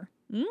murder.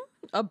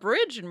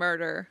 Abridged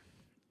murder.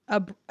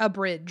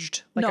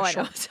 Abridged. Like no, a I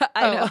short. know.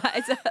 I know.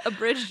 It's an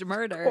abridged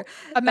murder.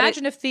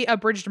 Imagine if the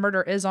abridged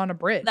murder is on a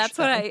bridge. That's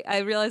what I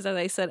realized as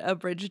I said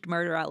abridged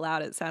murder out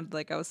loud. It sounded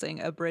like I was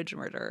saying abridged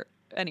murder.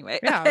 Anyway,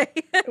 yeah.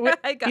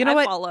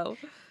 I follow.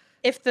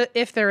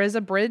 If there is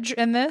a bridge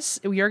in this,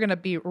 you're gonna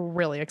be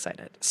really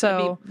excited.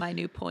 So my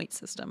new point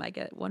system. I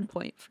get 1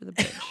 point for the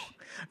bridge.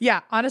 Yeah,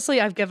 honestly,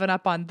 I've given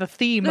up on the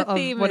theme of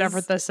whatever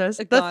this is.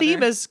 The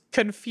theme is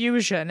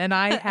confusion, and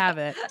I have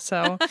it.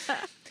 So,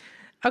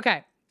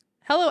 okay.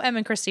 Hello, Em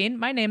and Christine.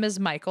 My name is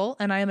Michael,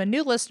 and I am a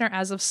new listener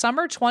as of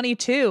summer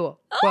 22.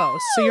 Whoa,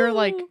 so you're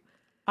like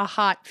a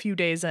hot few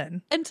days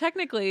in. And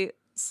technically,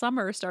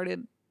 summer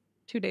started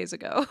 2 days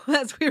ago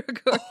as we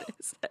record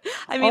this.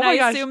 I mean,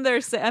 I'm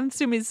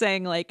assuming he's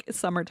saying like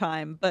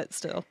summertime, but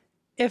still.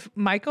 If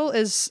Michael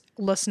is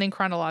listening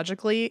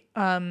chronologically,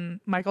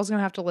 Michael's going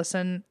to have to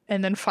listen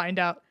and then find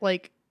out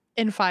like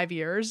in 5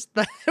 years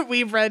that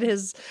we've read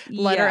his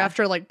letter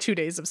after like 2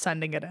 days of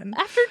sending it in.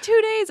 After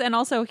 2 days. And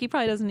also he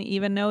probably doesn't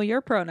even know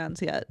your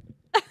pronouns yet.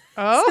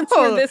 Oh, since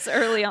we're this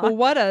early on.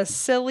 What a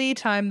silly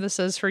time this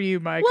is for you,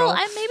 Michael. Well,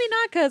 and maybe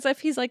not, because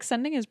if he's like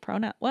sending his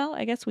pronoun, well,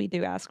 I guess we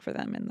do ask for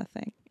them in the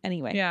thing.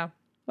 Anyway. Yeah.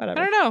 Whatever.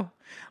 I don't know.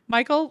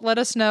 Michael, let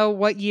us know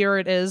what year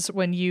it is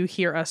when you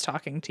hear us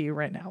talking to you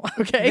right now.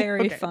 Okay.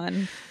 Very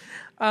fun.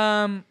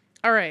 All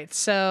right.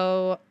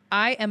 So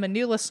I am a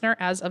new listener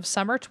as of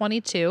summer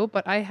 22,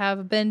 but I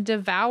have been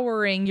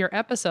devouring your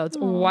episodes.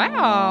 Aww.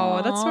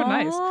 Wow. That's so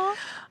nice.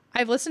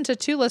 I've listened to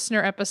 2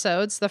 listener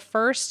episodes, the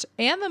first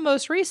and the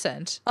most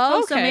recent. Oh,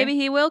 okay. So maybe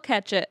he will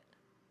catch it.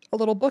 A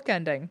little book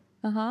ending.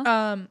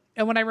 Uh-huh.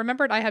 And when I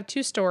remembered, I have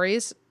 2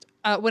 stories.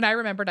 I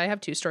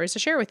have 2 stories to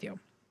share with you.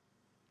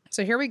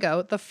 So here we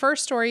go. The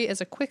first story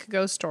is a quick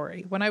ghost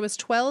story. When I was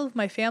 12,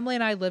 my family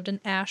and I lived in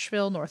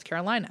Asheville, North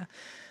Carolina.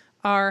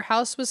 Our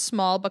house was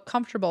small but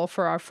comfortable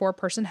for our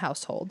 4-person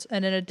household.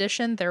 And in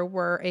addition, there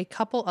were a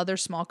couple other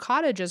small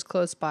cottages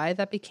close by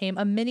that became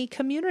a mini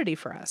community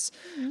for us.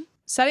 Mm-hmm.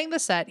 Setting the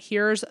set,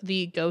 here's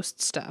the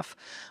ghost stuff.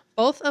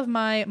 Both of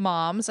my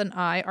moms and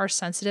I are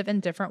sensitive in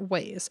different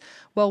ways.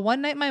 Well,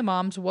 one night my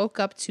moms woke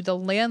up to the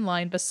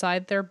landline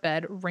beside their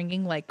bed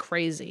ringing like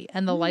crazy,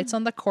 and the lights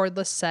on the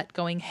cordless set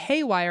going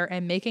haywire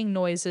and making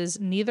noises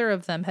neither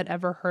of them had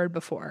ever heard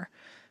before.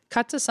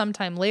 Cut to some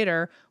time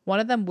later, one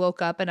of them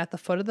woke up, and at the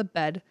foot of the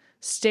bed,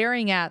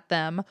 staring at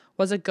them,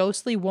 was a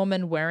ghostly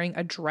woman wearing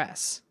a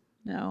dress.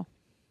 No.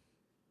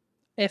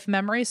 If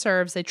memory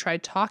serves, they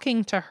tried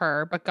talking to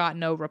her but got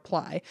no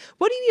reply.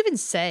 What do you even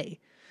say?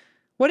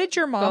 What did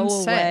your mom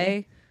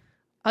say?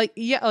 Like,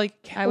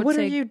 I would what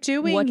say, are you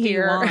doing what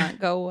here? Do you want?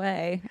 Go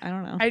away. I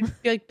don't know.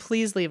 I'd be like,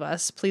 please leave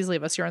us. Please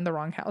leave us. You're in the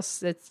wrong house.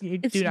 Do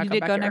not come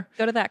back here.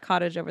 Go to that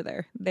cottage over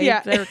there.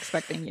 They're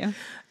expecting you.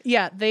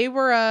 Yeah, they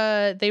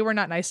were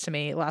not nice to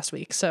me last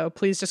week. So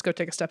please just go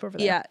take a step over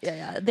there.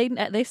 Yeah.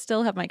 They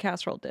still have my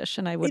casserole dish,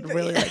 and I would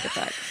really like it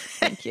back.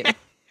 Thank you.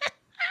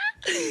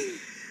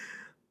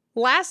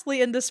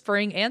 Lastly, in the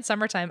spring and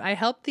summertime, I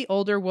helped the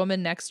older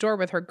woman next door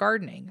with her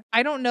gardening.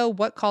 I don't know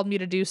what called me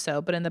to do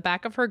so, but in the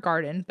back of her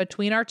garden,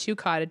 between our two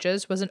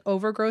cottages, was an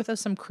overgrowth of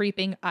some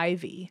creeping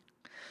ivy.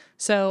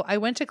 So I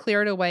went to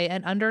clear it away,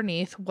 and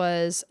underneath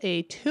was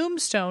a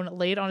tombstone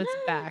laid on its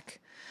back.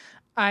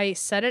 I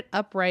set it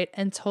upright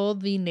and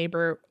told the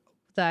neighbor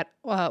that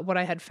what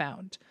I had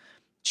found.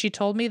 She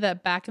told me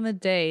that back in the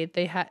day,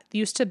 they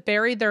used to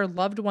bury their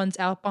loved ones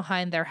out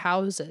behind their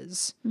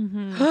houses.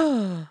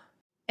 Mm-hmm.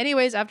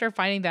 Anyways, after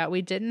finding that,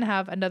 we didn't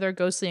have another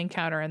ghostly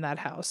encounter in that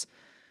house.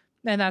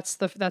 And that's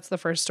the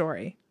first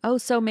story. Oh,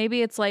 so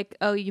maybe it's like,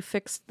 oh, you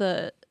fixed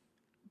the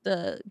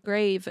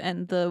grave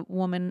and the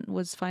woman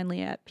was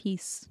finally at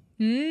peace.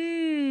 Do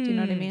you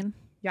know what I mean?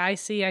 Yeah, I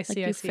see. Like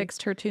you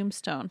fixed her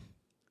tombstone.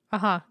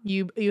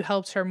 You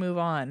helped her move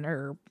on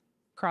or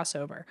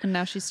crossover. And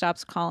now she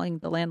stops calling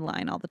the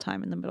landline all the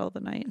time in the middle of the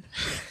night.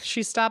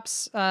 She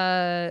stops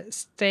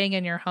staying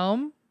in your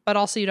home, but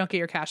also you don't get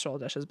your casserole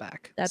dishes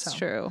back. That's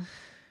true.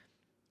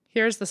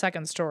 Here's the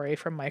second story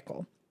from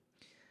Michael.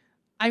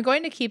 I'm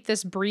going to keep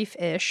this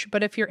brief-ish,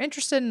 but if you're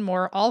interested in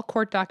more, all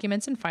court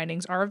documents and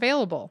findings are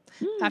available.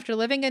 After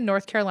living in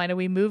North Carolina,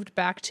 we moved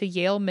back to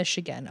Yale,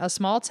 Michigan, a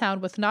small town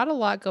with not a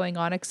lot going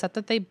on except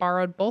that they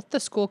borrowed both the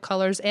school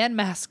colors and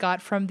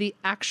mascot from the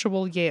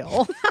actual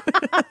Yale.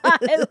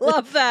 I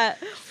love that.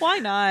 Why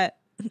not?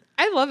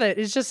 I love it.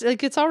 It's just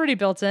like it's already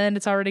built in.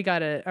 It's already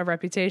got a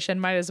reputation.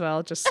 Might as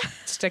well just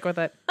stick with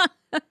it.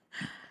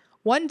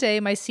 One day,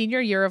 my senior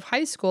year of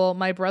high school,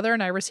 my brother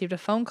and I received a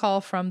phone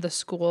call from the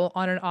school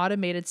on an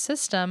automated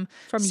system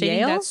from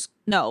Yale.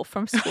 No,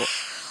 from school.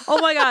 Oh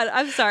my God,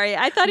 I'm sorry.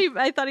 I thought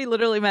he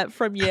literally meant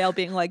from Yale,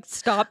 being like,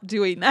 stop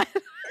doing that.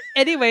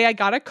 Anyway, I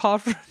got a call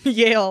from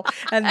Yale,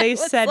 and they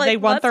said they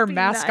want their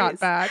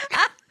mascot back.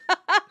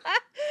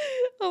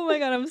 Oh my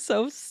God, I'm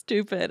so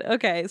stupid.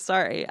 Okay,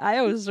 sorry.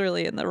 I was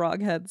really in the wrong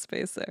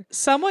headspace there.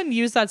 Someone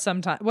used that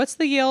sometime. What's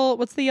the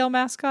Yale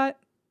mascot?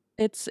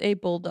 It's a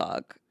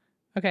bulldog.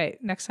 Okay,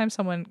 next time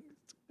someone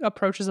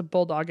approaches a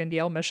bulldog in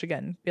Yale,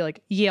 Michigan, be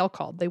like, Yale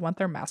called. They want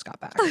their mascot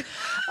back.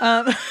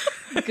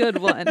 Good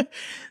one.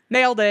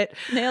 Nailed it.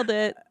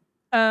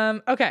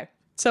 Okay.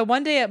 So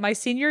one day at my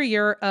senior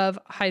year of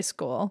high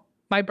school,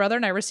 my brother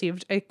and I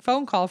received a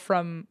phone call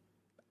from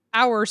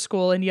our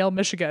school in Yale,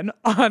 Michigan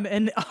on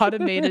an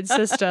automated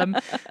system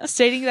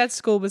stating that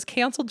school was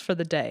canceled for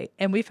the day.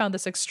 And we found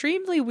this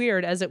extremely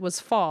weird as it was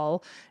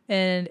fall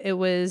and it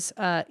was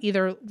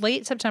either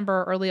late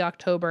September or early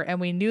October, and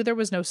we knew there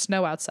was no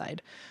snow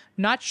outside.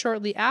 Not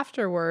shortly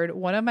afterward,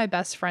 one of my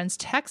best friends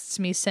texts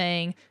me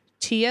saying,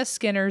 Tia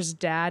Skinner's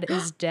dad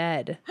is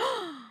dead.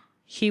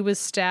 He was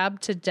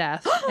stabbed to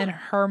death and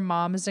her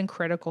mom is in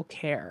critical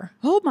care.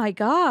 Oh my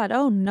God.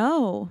 Oh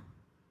no.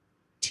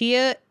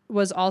 Tia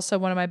was also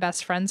one of my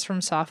best friends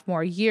from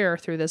sophomore year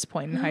through this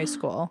point in high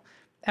school.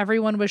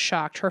 Everyone was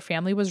shocked. Her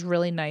family was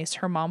really nice.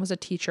 Her mom was a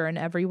teacher and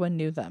everyone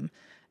knew them.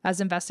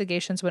 As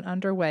investigations went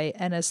underway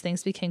and as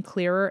things became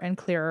clearer and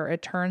clearer,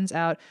 it turns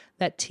out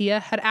that Tia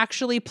had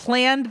actually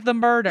planned the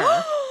murder.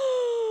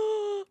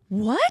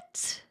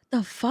 What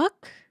the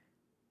fuck?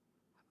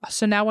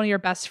 So now one of your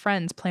best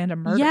friends planned a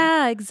murder.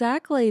 Yeah,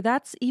 exactly.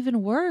 That's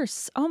even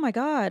worse. Oh my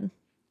God.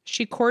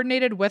 She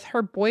coordinated with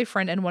her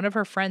boyfriend and one of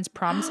her friends,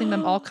 promising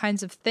them all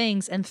kinds of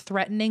things and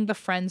threatening the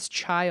friend's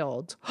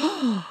child.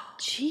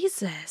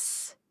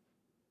 Jesus.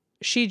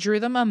 She drew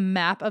them a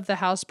map of the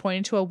house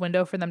pointing to a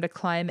window for them to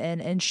climb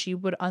in, and she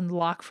would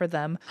unlock for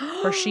them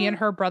where she and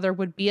her brother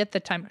would be at the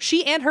time.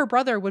 She and her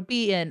brother would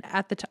be in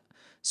at the time.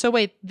 So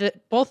wait,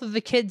 both of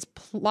the kids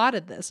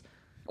plotted this.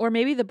 Or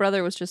maybe the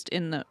brother was just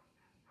in the...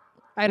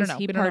 I don't know. Was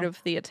he part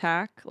of the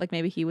attack? Like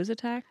maybe he was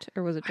attacked?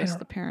 Or was it just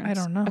the parents? I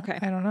don't know. Okay.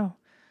 I don't know.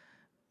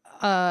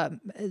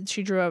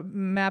 She drew a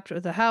map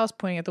of the house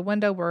pointing at the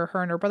window where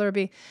her and her brother would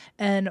be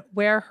and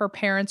where her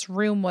parents'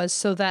 room was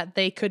so that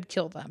they could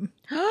kill them.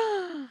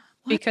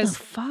 What the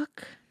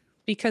fuck?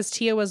 Because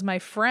Tia was my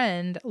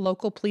friend,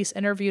 local police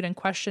interviewed and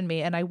questioned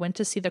me, and I went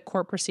to see the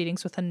court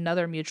proceedings with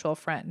another mutual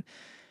friend.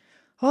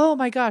 Oh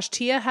my gosh,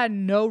 Tia had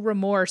no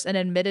remorse and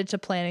admitted to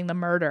planning the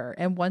murder.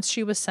 And once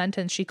she was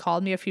sentenced, she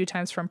called me a few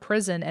times from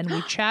prison and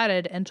we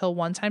chatted until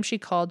one time she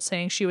called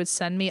saying she would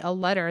send me a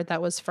letter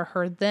that was for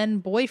her then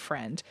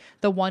boyfriend,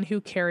 the one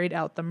who carried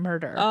out the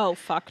murder. Oh,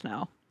 fuck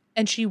no.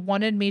 And she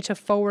wanted me to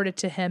forward it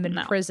to him in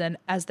prison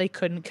as they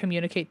couldn't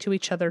communicate to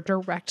each other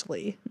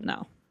directly.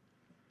 No.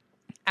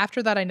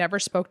 After that, I never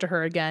spoke to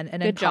her again.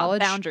 And Good in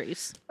college, job.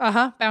 Boundaries.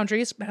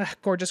 Boundaries.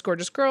 Gorgeous,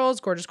 gorgeous girls.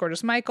 Gorgeous,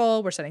 gorgeous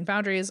Michael. We're setting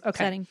boundaries.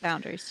 Okay. Setting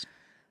boundaries.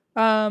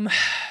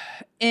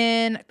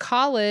 In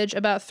college,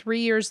 about 3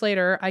 years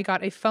later, I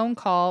got a phone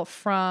call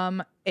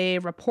from a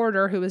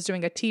reporter who was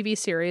doing a TV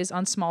series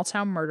on small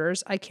town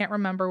murders. I can't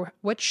remember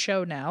which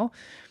show now,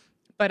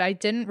 but I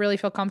didn't really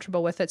feel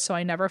comfortable with it, so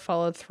I never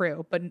followed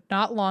through. But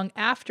not long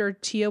after,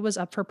 Tia was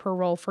up for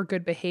parole for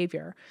good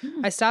behavior.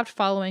 I stopped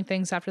following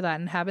things after that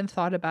and haven't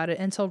thought about it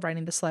until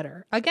writing this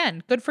letter.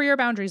 Again, good for your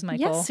boundaries,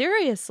 Michael. Yeah,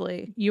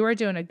 seriously. You are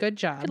doing a good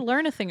job. I could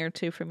learn a thing or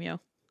two from you.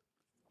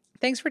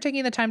 Thanks for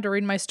taking the time to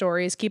read my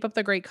stories. Keep up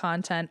the great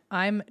content.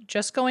 I'm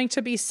just going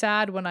to be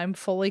sad when I'm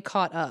fully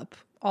caught up.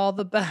 All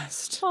the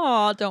best.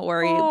 Oh, don't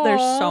worry. Aw.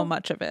 There's so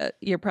much of it.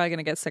 You're probably going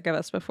to get sick of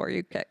us before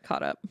you get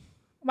caught up.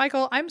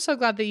 Michael, I'm so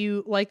glad that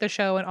you like the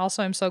show, and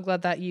also I'm so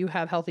glad that you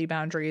have healthy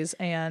boundaries.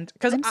 And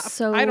because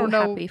I don't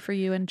know, happy for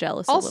you and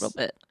jealous a little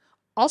bit.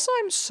 Also,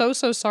 I'm so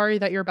sorry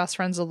that your best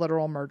friend's a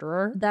literal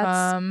murderer.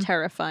 That's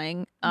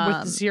terrifying.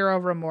 With zero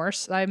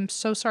remorse. I'm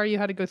so sorry you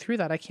had to go through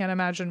that. I can't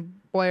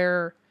imagine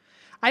where.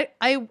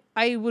 I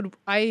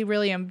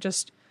really am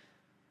just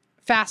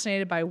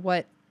fascinated by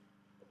what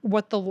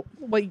the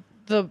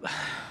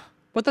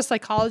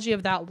psychology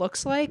of that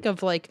looks like.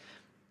 Of like,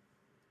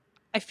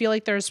 I feel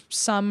like there's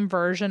some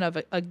version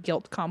of a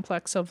guilt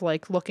complex of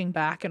like looking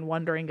back and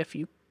wondering if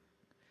you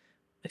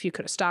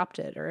could have stopped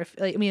it, or if,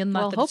 I mean,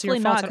 not that it's your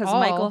hopefully fault not, because at all.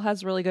 Michael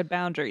has really good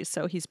boundaries,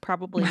 so he's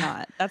probably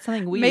not. That's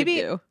something we Maybe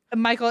would do.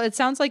 Michael, it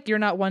sounds like you're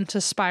not one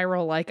to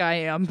spiral like I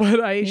am,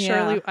 but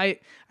I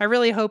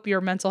really hope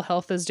your mental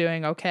health is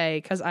doing okay,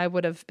 because I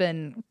would have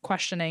been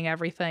questioning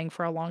everything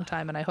for a long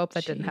time, and I hope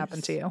that didn't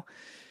happen to you.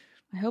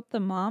 I hope the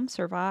mom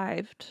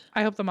survived.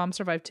 I hope the mom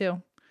survived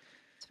too.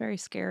 It's very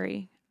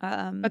scary.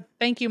 But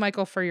thank you,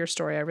 Michael, for your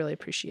story. I really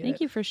appreciate it.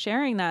 Thank you for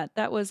sharing that.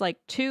 That was like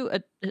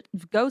a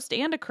ghost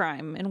and a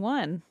crime in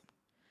one.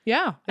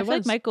 Yeah, I feel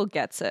like Michael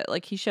gets it.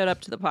 Like, he showed up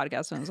to the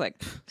podcast and was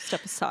like,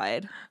 step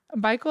aside.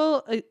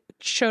 Michael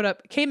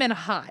came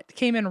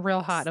in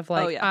real hot of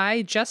like,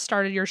 I just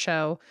started your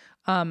show.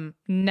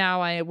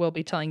 Now I will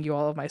be telling you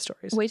all of my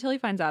stories. Wait till he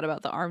finds out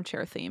about the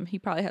armchair theme. He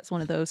probably has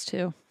one of those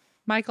too.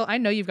 Michael, I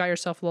know you've got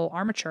yourself a little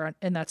armature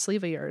in that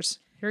sleeve of yours.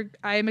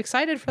 I'm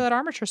excited for that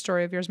armature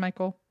story of yours,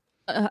 Michael.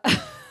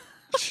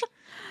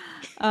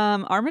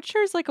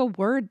 Armature is like a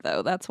word,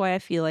 though. That's why I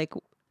feel like.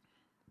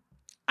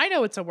 I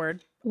know it's a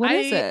word. What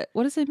is it?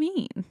 What does it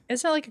mean?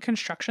 Isn't it like a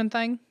construction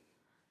thing?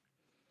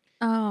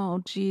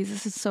 Oh, geez,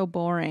 this is so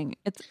boring.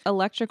 It's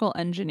electrical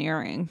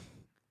engineering.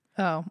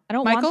 Oh, I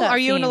don't Michael, want that are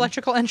you an theme.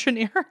 electrical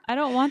engineer? I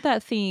don't want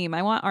that theme.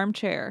 I want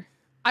armchair.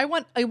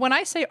 When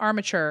I say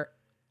armature,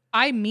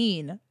 I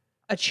mean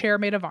a chair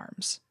made of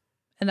arms.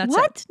 And that's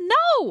what? it.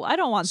 No, I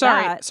don't want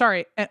that.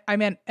 Sorry. I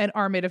meant an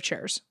arm made of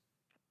chairs.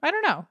 I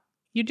don't know.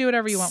 You do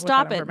whatever you want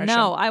Stop with that it. information.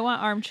 No, I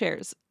want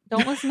armchairs.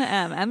 Don't listen to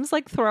M. M's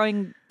like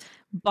throwing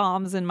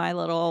bombs in my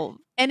little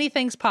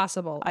Anything's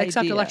possible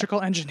except idea.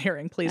 electrical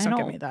engineering. Please don't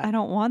give me that. I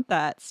don't want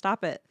that.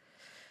 Stop it.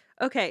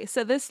 Okay,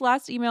 so this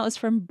last email is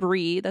from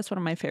Bree. That's one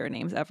of my favorite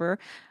names ever.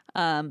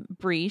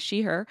 Bree,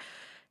 she, her.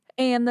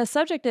 And the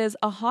subject is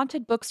a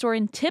haunted bookstore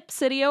in Tip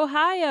City,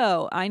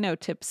 Ohio. I know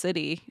Tip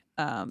City.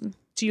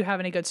 Do you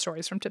have any good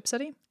stories from Tip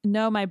City?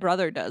 No, my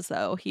brother does,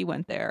 though. He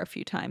went there a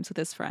few times with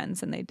his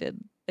friends, and they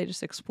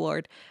just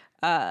explored.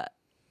 I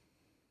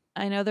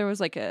know there was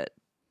like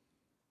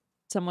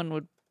someone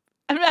would,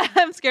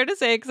 I'm scared to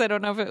say it because I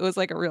don't know if it was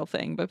like a real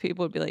thing, but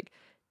people would be like,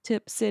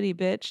 Tip City,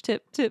 bitch,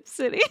 Tip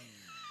City.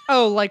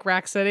 Oh, like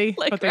Rack City?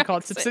 Like but they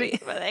called Tip City.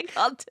 But they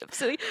called Tip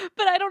City.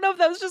 But I don't know if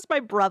that was just my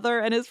brother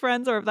and his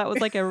friends, or if that was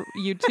like a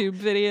YouTube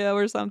video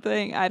or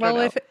something. I don't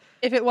know.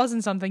 If it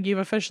wasn't something, you've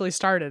officially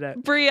started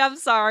it. Bree, I'm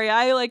sorry.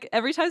 I like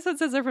every time someone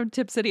says they're from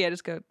Tip City, I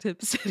just go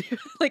Tip City,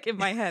 like in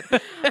my head.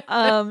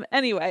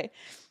 Anyway,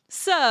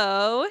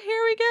 so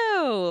here we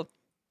go.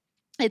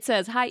 It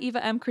says, hi,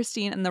 Eva M,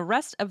 Christine, and the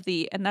rest of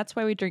and that's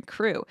why we drink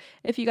crew.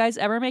 If you guys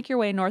ever make your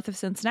way north of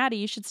Cincinnati,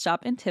 you should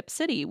stop in Tip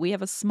City. We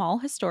have a small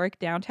historic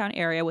downtown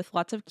area with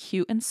lots of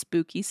cute and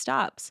spooky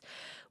stops.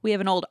 We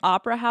have an old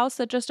opera house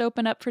that just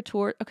opened up for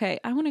tour. Okay,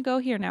 I want to go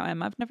here now,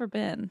 Em. I've never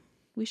been.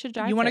 We should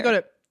drive. You want to there.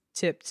 go to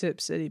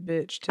Tip City,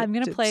 bitch. I'm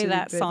going to play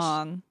that bitch.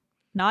 song.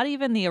 Not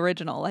even the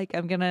original. Like,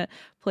 I'm going to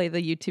play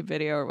the YouTube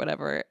video or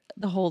whatever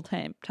the whole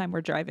time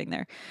we're driving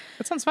there.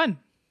 That sounds fun.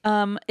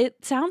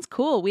 It sounds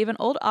cool. We have an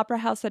old opera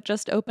house that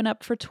just opened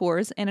up for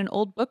tours and an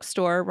old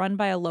bookstore run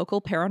by a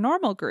local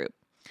paranormal group.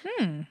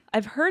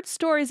 I've heard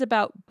stories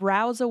about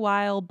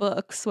browse-a-while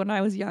books when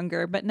I was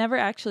younger, but never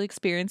actually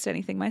experienced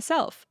anything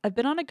myself. I've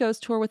been on a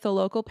ghost tour with a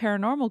local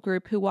paranormal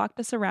group who walked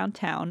us around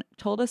town,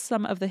 told us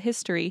some of the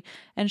history,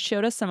 and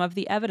showed us some of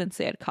the evidence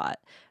they had caught.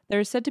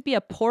 There is said to be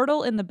a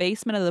portal in the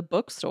basement of the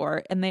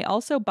bookstore, and they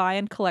also buy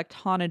and collect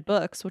haunted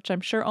books, which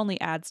I'm sure only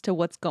adds to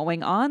what's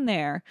going on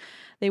there.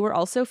 They were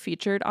also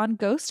featured on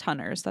Ghost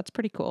Hunters. That's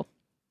pretty cool.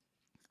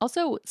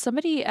 Also,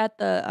 somebody at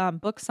the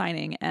book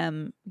signing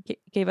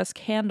gave us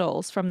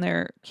candles from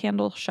their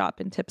candle shop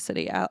in Tip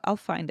City. I'll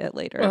find it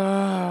later.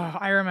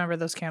 I remember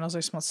those candles.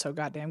 They smelled so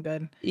goddamn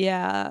good.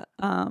 Yeah.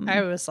 I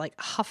was like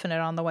huffing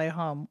it on the way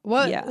home.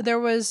 What? Yeah. There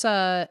was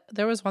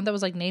one that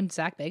was like named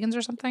Zach Bagans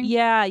or something.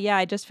 Yeah.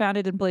 I just found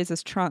it in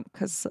Blaze's trunk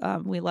because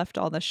we left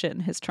all the shit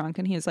in his trunk,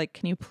 and he was like,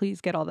 "Can you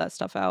please get all that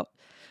stuff out?"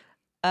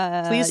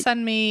 Please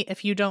send me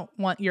if you don't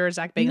want your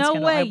Zach Bagans no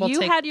candle. way. I will You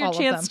take had your all of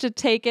chance them. to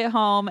take it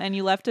home and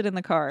you left it in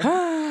the car.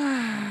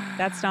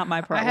 That's not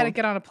my problem. I had to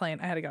get on a plane.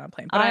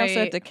 But I also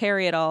had to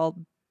carry it all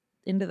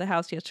into the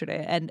house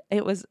yesterday, and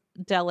it was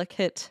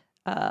delicate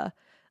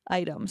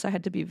items. I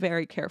had to be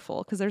very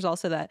careful because there's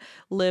also that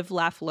live,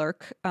 laugh,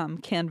 lurk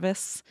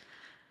canvas.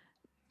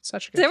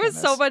 Such a good There was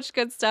so canvas. much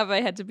good stuff.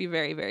 I had to be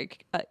very, very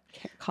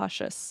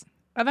cautious.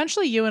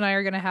 Eventually, you and I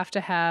are going to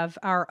have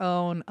our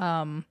own,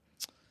 I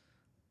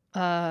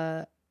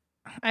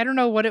don't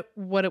know what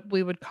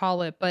we would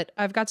call it, but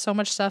I've got so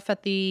much stuff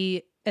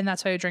and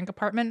That's How You Drink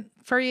apartment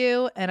for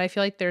you. And I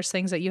feel like there's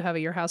things that you have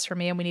at your house for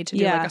me, and we need to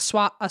do like a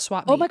swap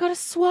meet. Oh my God, a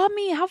swap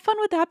meet. How fun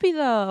would that be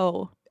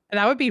though?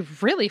 That would be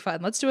really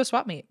fun. Let's do a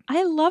swap meet.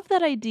 I love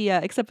that idea,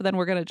 except for then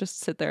we're going to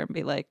just sit there and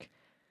be like,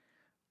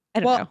 I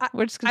don't know.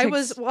 We're just gonna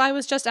I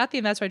was just at the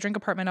That's Why I Drink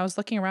apartment. I was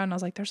looking around and I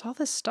was like, there's all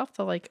this stuff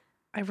that like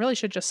I really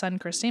should just send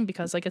Christine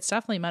because like it's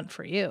definitely meant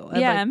for you. And,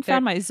 yeah, like, I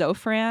found my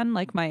Zofran,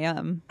 like my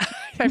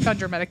I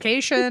found your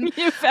medication.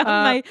 You found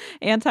my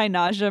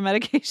anti-nausea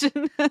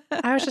medication.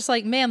 I was just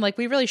like, man, like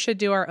we really should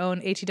do our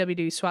own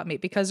ATWD swap meet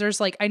because there's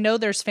like I know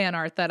there's fan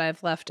art that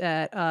I've left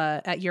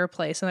at your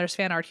place and there's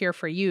fan art here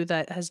for you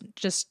that has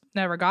just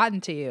never gotten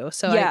to you.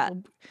 So yeah,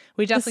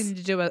 we definitely need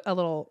to do a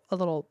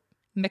little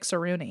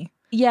mixeroony.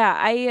 Yeah,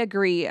 I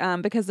agree.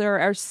 Because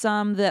there are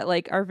some that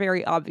like are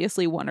very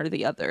obviously one or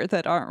the other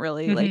that aren't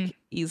really like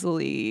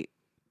easily.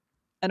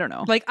 I don't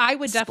know. Like I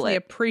would definitely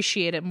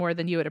appreciate it more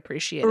than you would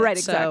appreciate it. Right,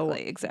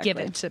 exactly. Give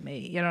it to me.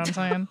 You know what I'm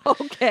saying?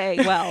 Okay,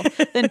 well,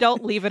 then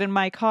don't leave it in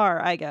my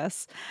car, I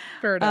guess.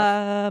 Fair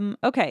enough.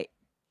 Okay.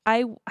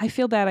 I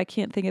feel bad I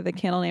can't think of the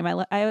candle name.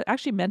 I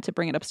actually meant to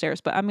bring it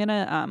upstairs, but I'm going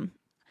to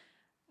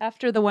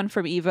after the one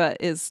from Eva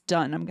is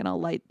done, I'm going to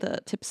light the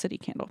Tip City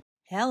candle.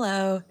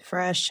 Hello,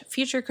 Fresh.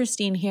 Future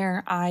Christine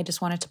here. I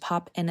just wanted to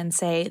pop in and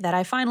say that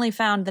I finally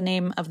found the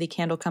name of the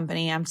candle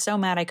company. I'm so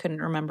mad I couldn't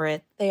remember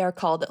it. They are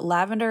called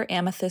Lavender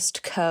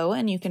Amethyst Co,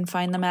 and you can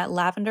find them at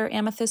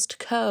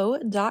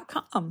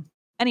lavenderamethyst.co.com.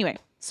 Anyway,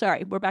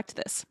 sorry, we're back to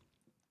this.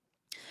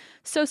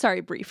 So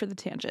sorry, Brie, for the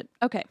tangent.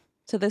 Okay,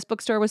 so this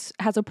bookstore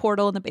has a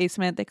portal in the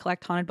basement. They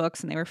collect haunted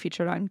books, and they were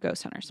featured on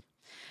Ghost Hunters.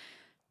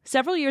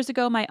 Several years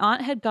ago, my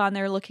aunt had gone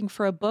there looking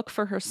for a book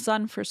for her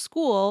son for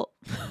school.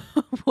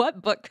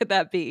 What book could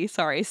that be?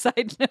 Sorry,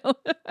 side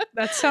note.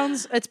 That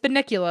sounds, it's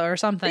Benicula or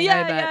something,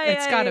 I bet.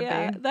 It's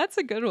gotta be. That's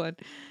a good one.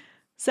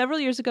 Several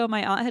years ago,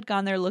 my aunt had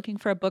gone there looking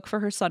for a book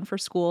for her son for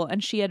school,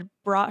 and she had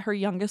brought her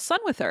youngest son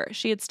with her.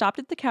 She had stopped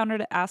at the counter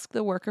to ask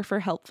the worker for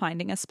help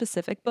finding a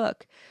specific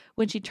book.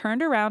 When she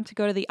turned around to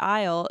go to the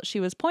aisle she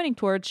was pointing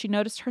towards, she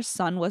noticed her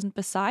son wasn't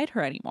beside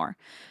her anymore.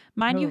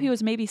 Mind you, he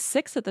was maybe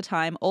 6 at the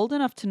time, old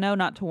enough to know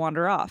not to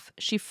wander off.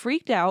 She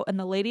freaked out, and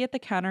the lady at the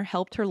counter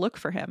helped her look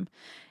for him.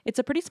 It's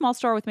a pretty small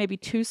store with maybe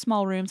 2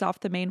 small rooms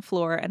off the main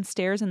floor and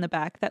stairs in the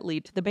back that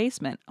lead to the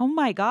basement. Oh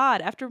my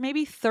God, after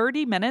maybe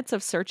 30 minutes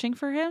of searching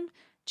for him?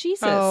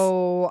 Jesus.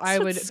 Oh, I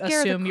would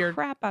assume the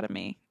crap out of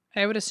me.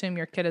 I would assume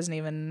your kid isn't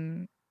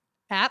even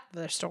at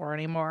the store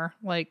anymore.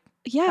 Like,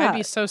 yeah,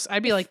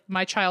 I'd be like,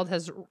 my child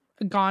has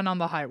gone on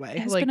the highway.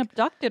 Has been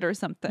abducted or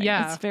something.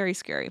 Yeah. It's very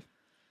scary.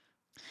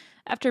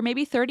 After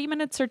maybe 30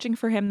 minutes searching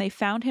for him, they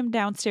found him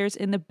downstairs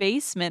in the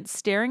basement,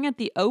 staring at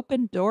the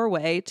open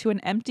doorway to an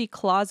empty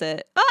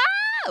closet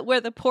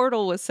where the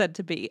portal was said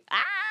to be.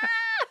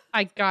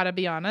 I gotta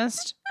be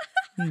honest.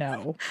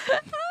 No.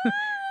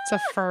 It's a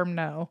firm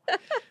no.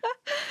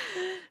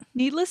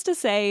 Needless to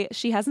say,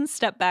 she hasn't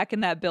stepped back in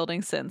that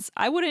building since.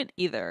 I wouldn't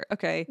either,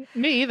 okay?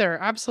 Me either.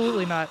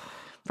 Absolutely not.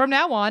 From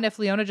now on, if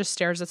Leona just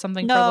stares at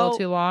something for a little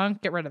too long,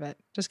 get rid of it.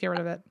 Just get rid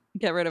of it.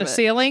 Get rid of the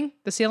ceiling.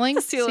 The ceiling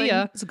see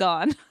ya. Is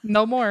gone.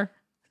 No more.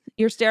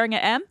 You're staring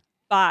at M?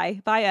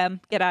 Bye. Bye,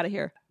 M. Get out of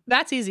here.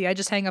 That's easy. I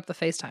just hang up the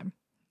FaceTime.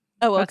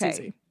 Oh, okay. That's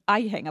easy.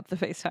 I hang up the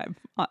FaceTime.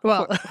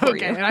 For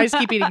okay. And I just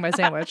keep eating my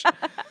sandwich.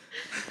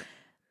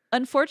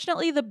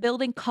 Unfortunately, the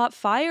building caught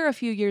fire a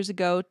few years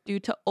ago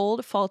due to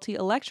old faulty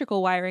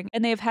electrical wiring,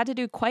 and they have had to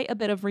do quite a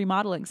bit of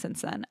remodeling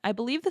since then. I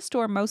believe the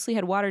store mostly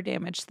had water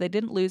damage, so they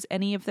didn't lose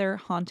any of their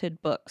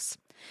haunted books.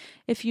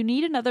 If you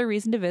need another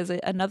reason to visit,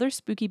 another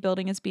spooky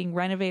building is being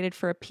renovated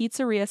for a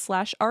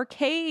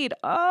pizzeria/arcade.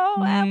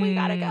 Oh, and we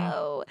gotta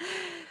go.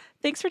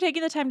 Thanks for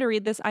taking the time to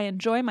read this. I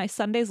enjoy my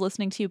Sundays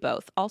listening to you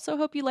both. Also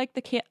hope you like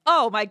the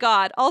oh my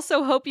God.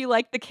 Also hope you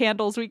like the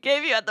candles we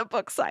gave you at the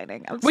book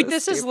signing. Wait,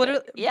 this is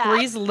literally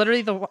Bree's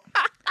literally the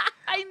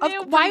I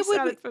knew why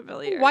sounded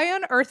familiar. Why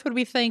on earth would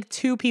we think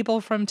 2 people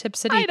from Tip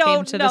City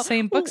came to the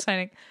same book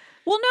signing?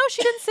 Well, no,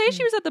 she didn't say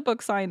she was at the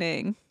book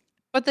signing.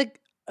 But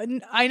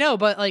I know,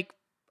 but like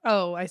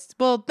no,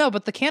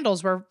 but the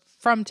candles were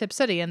from Tip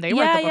City and they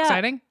were at the book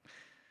signing.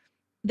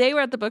 They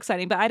were at the book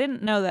signing, but I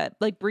didn't know that.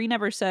 Like, Bree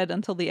never said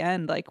until the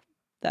end, like,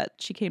 that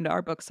she came to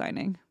our book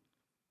signing.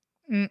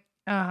 Yeah.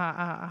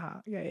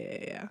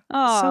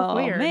 Oh, so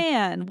weird.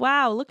 Man.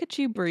 Wow. Look at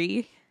you,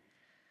 Bree.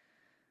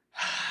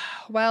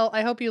 Well,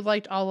 I hope you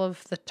liked all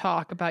of the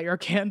talk about your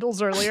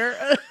candles earlier.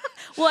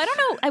 Well, I don't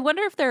know. I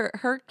wonder if they're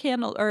her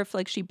candle or if,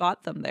 like, she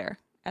bought them there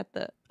at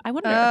the. I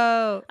wonder.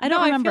 Oh, I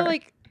don't remember. I feel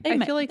like they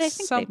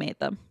made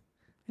them.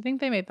 I think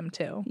they made them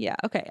too. Yeah.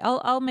 Okay.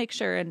 I'll make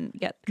sure and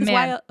get. Because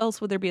why else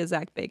would there be a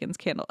Zach Bagans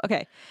candle?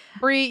 Okay.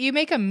 Bree, you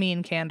make a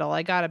mean candle.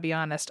 I gotta be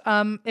honest.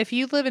 If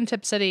you live in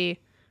Tip City,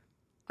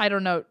 I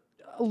don't know.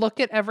 look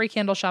at every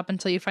candle shop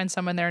until you find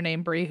someone there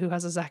named Brie who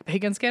has a Zach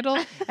Bagans candle,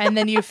 and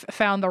then you've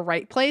found the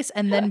right place,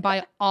 and then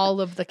buy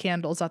all of the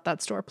candles at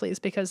that store, please,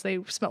 because they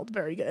smelled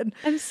very good.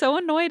 I'm so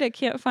annoyed I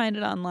can't find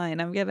it online.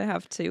 I'm gonna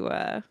have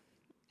to.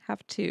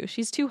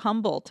 She's too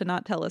humble to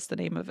not tell us the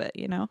name of it,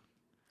 you know?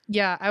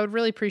 Yeah, I would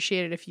really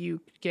appreciate it if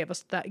you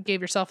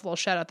gave yourself a little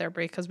shout out there,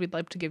 Brie, because we'd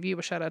like to give you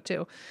a shout out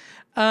too.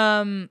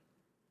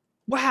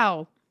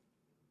 Wow,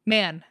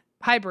 man.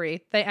 Hi,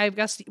 Brie. I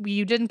guess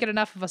you didn't get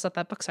enough of us at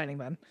that book signing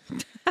then.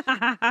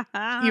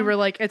 You were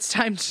like, it's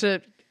time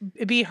to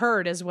be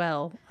heard as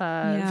well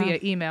via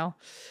email.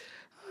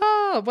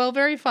 Oh, well,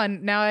 very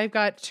fun. Now I've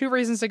got 2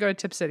 reasons to go to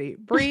Tip City.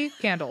 Brie,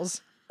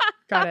 candles.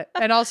 Got it.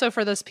 And also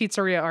for this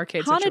pizzeria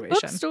arcade Haunted situation.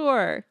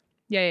 bookstore.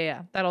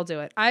 Yeah. That'll do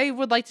it. I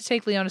would like to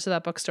take Leona to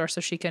that bookstore so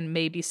she can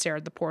maybe stare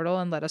at the portal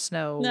and let us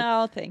know.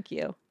 No, thank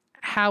you.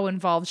 How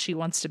involved she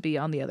wants to be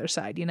on the other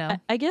side, you know?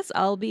 I guess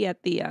I'll be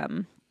at the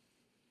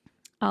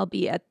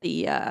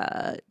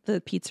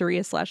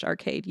pizzeria /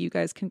 arcade. You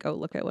guys can go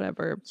look at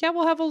whatever. Yeah,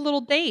 we'll have a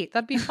little date.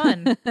 That'd be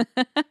fun.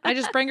 I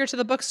just bring her to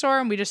the bookstore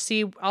and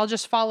I'll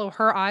just follow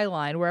her eye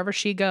line wherever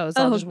she goes.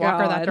 I'll just walk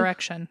her that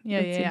direction.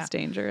 Yeah. Seems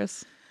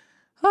dangerous.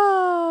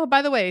 Oh,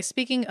 by the way,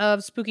 speaking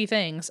of spooky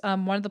things,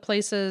 one of the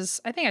places,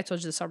 I think I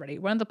told you this already.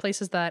 One of the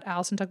places that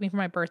Allison took me for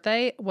my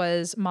birthday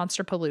was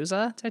Monster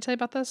Palooza. Did I tell you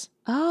about this?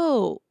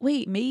 Oh,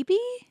 wait, maybe?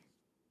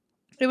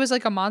 It was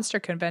like a monster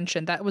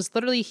convention that was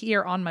literally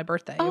here on my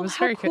birthday. Oh, it was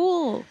how very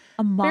cool.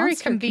 A monster very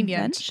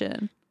convenient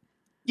convention.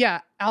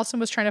 Yeah, Allison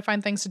was trying to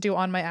find things to do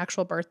on my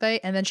actual birthday,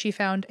 and then she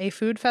found a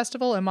food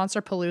festival and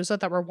Monster Palooza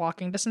that were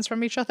walking distance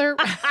from each other.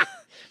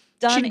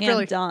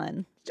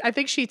 Done. I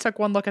think she took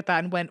one look at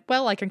that and went,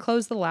 well, I can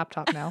close the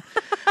laptop now.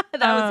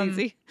 That was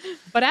easy.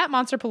 But at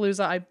Monster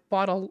Palooza, I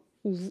bought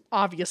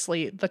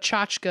obviously the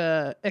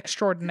tchotchke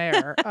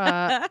extraordinaire.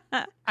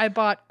 I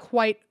bought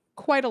quite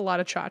a lot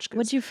of tchotchkes.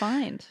 What'd you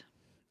find?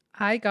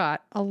 I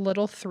got a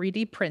little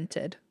 3D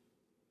printed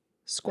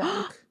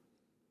squonk.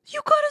 You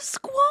got a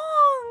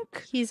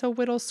squonk. He's a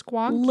little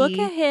squonky. Look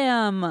at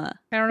him. I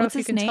don't know What's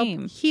if you his can name?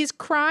 tell. He's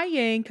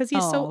crying because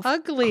he's so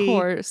ugly. Of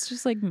course,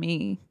 just like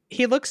me.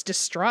 He looks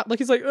distraught. Like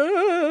he's like,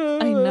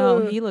 I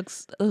know. He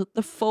looks.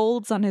 The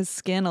folds on his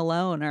skin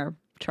alone are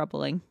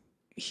troubling.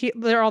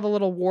 There are all the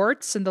little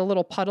warts and the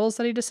little puddles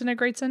that he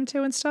disintegrates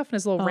into and stuff, and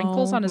his little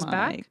wrinkles on his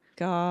back.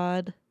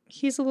 God,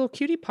 he's a little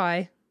cutie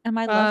pie. And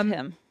I love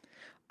him.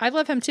 I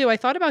love him too. I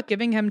thought about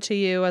giving him to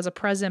you as a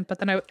present, but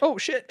then oh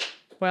shit.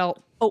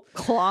 Well,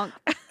 clonk.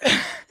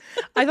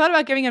 I thought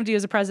about giving him to you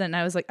as a present, and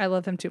I was like, I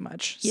love him too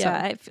much.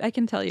 Yeah, so. I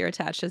can tell you're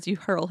attached as you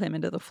hurl him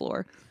into the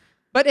floor.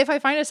 But if I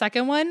find a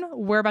second one,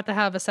 we're about to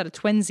have a set of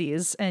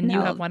twinsies, and you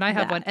have one, I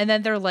have one, and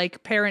then they're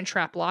like Parent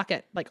Trap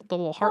locket, like the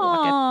little heart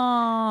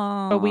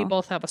locket. But we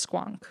both have a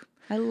squonk.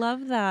 I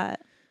love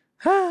that.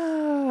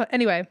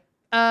 Anyway,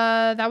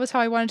 that was how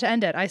I wanted to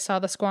end it. I saw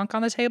the squonk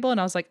on the table, and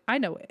I was like, I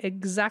know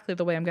exactly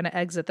the way I'm going to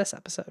exit this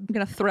episode. I'm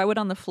going to throw it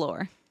on the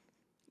floor.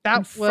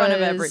 In front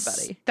of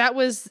everybody. That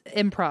was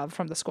improv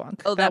from the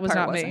squonk. Oh, that was part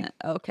not wasn't me. It.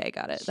 Okay,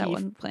 got it. That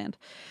wasn't planned.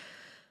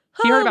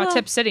 He heard about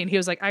Tip City and he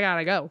was like, I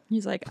gotta go.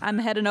 He's like, I'm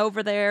heading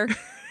over there.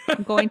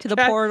 I'm going to the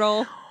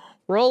portal.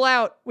 Roll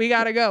out. We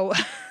gotta go.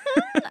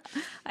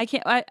 I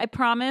can't. I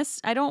promise.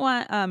 I don't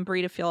want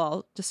Brie to feel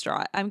all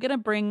distraught. I'm gonna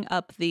bring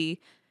up the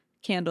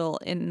candle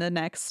in the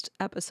next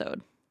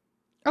episode.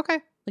 Okay.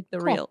 Like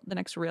the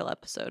next real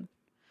episode.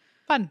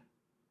 Fun.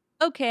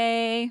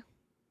 Okay.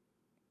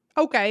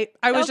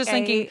 I was just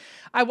thinking.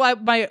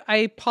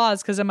 I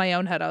paused because in my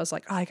own head I was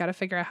like, I gotta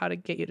figure out how to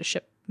get you to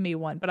ship me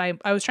one. But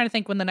I was trying to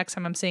think when the next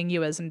time I'm seeing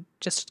you is, and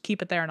just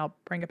keep it there and I'll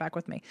bring it back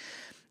with me.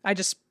 I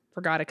just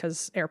forgot it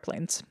because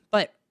airplanes.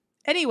 But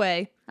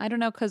anyway, I don't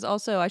know, because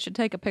also I should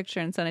take a picture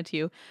and send it to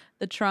you.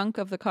 The trunk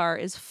of the car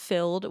is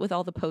filled with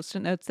all the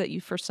Post-it notes that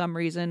you for some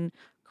reason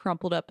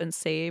crumpled up and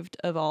saved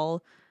of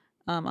all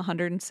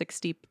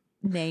 160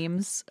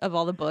 names of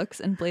all the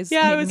books. And Blaze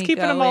I was keeping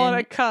them all in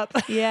a cup.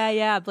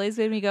 Yeah. Blaze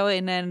made me go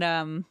in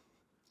and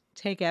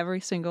take every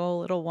single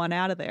little one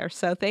out of there.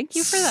 So thank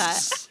you for that.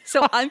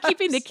 So I'm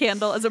keeping the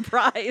candle as a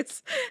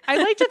prize. I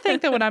like to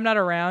think that when I'm not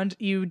around,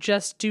 you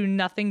just do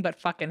nothing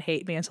but fucking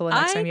hate me until the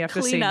next time you have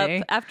to see me. I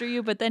clean up after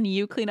you, but then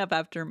you clean up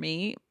after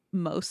me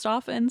most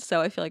often.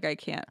 So I feel like I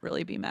can't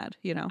really be mad,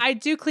 you know? I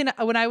do clean up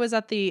when I was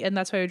at and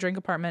that's why I drink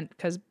apartment,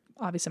 because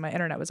obviously my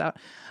internet was out.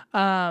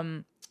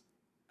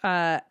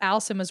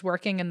 Allison was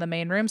working in the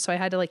main room, so I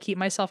had to like keep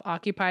myself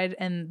occupied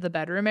in the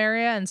bedroom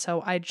area, and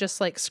so I just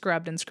like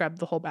scrubbed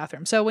the whole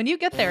bathroom. So when you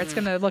get there, it's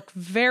gonna look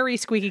very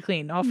squeaky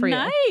clean, all for you.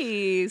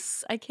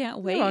 Nice. I can't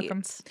wait. You're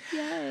welcome.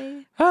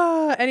 Yay.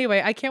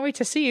 Anyway, I can't wait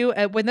to see you.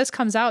 When this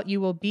comes out, you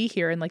will be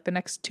here in like the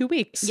next 2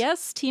 weeks.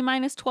 Yes,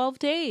 T-minus 12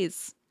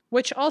 days.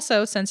 Which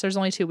also, since there's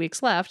only 2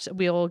 weeks left,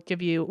 we'll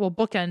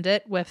bookend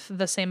it with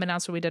the same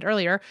announcement we did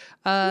earlier.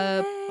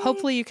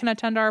 Hopefully you can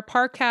attend our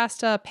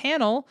Parcast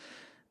panel.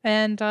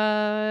 And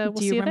we'll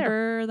see you there. Do you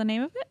remember the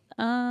name of it?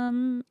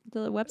 The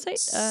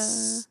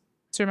website?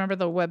 Do you remember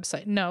the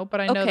website? No,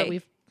 but I know that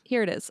we've...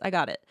 Here it is. I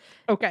got it.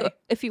 Okay.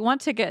 If you want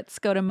tickets,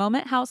 go to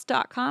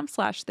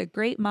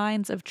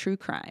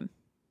momenthouse.com/thegreatmindsofTrueCrime.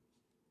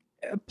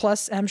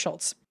 Plus M.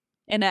 Schultz.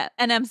 And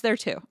M's there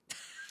too.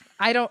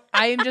 I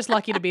am just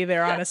lucky to be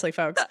there, honestly,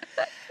 folks.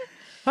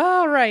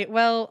 All right.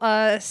 Well,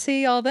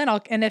 see y'all then.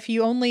 And if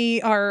you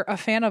only are a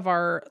fan of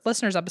our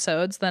listeners'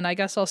 episodes, then I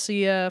guess I'll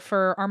see you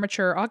for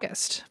Armature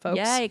August, folks.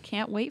 Yeah, I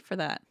can't wait for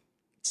that.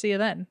 See you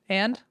then.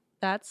 And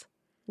that's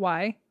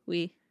why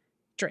we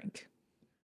drink.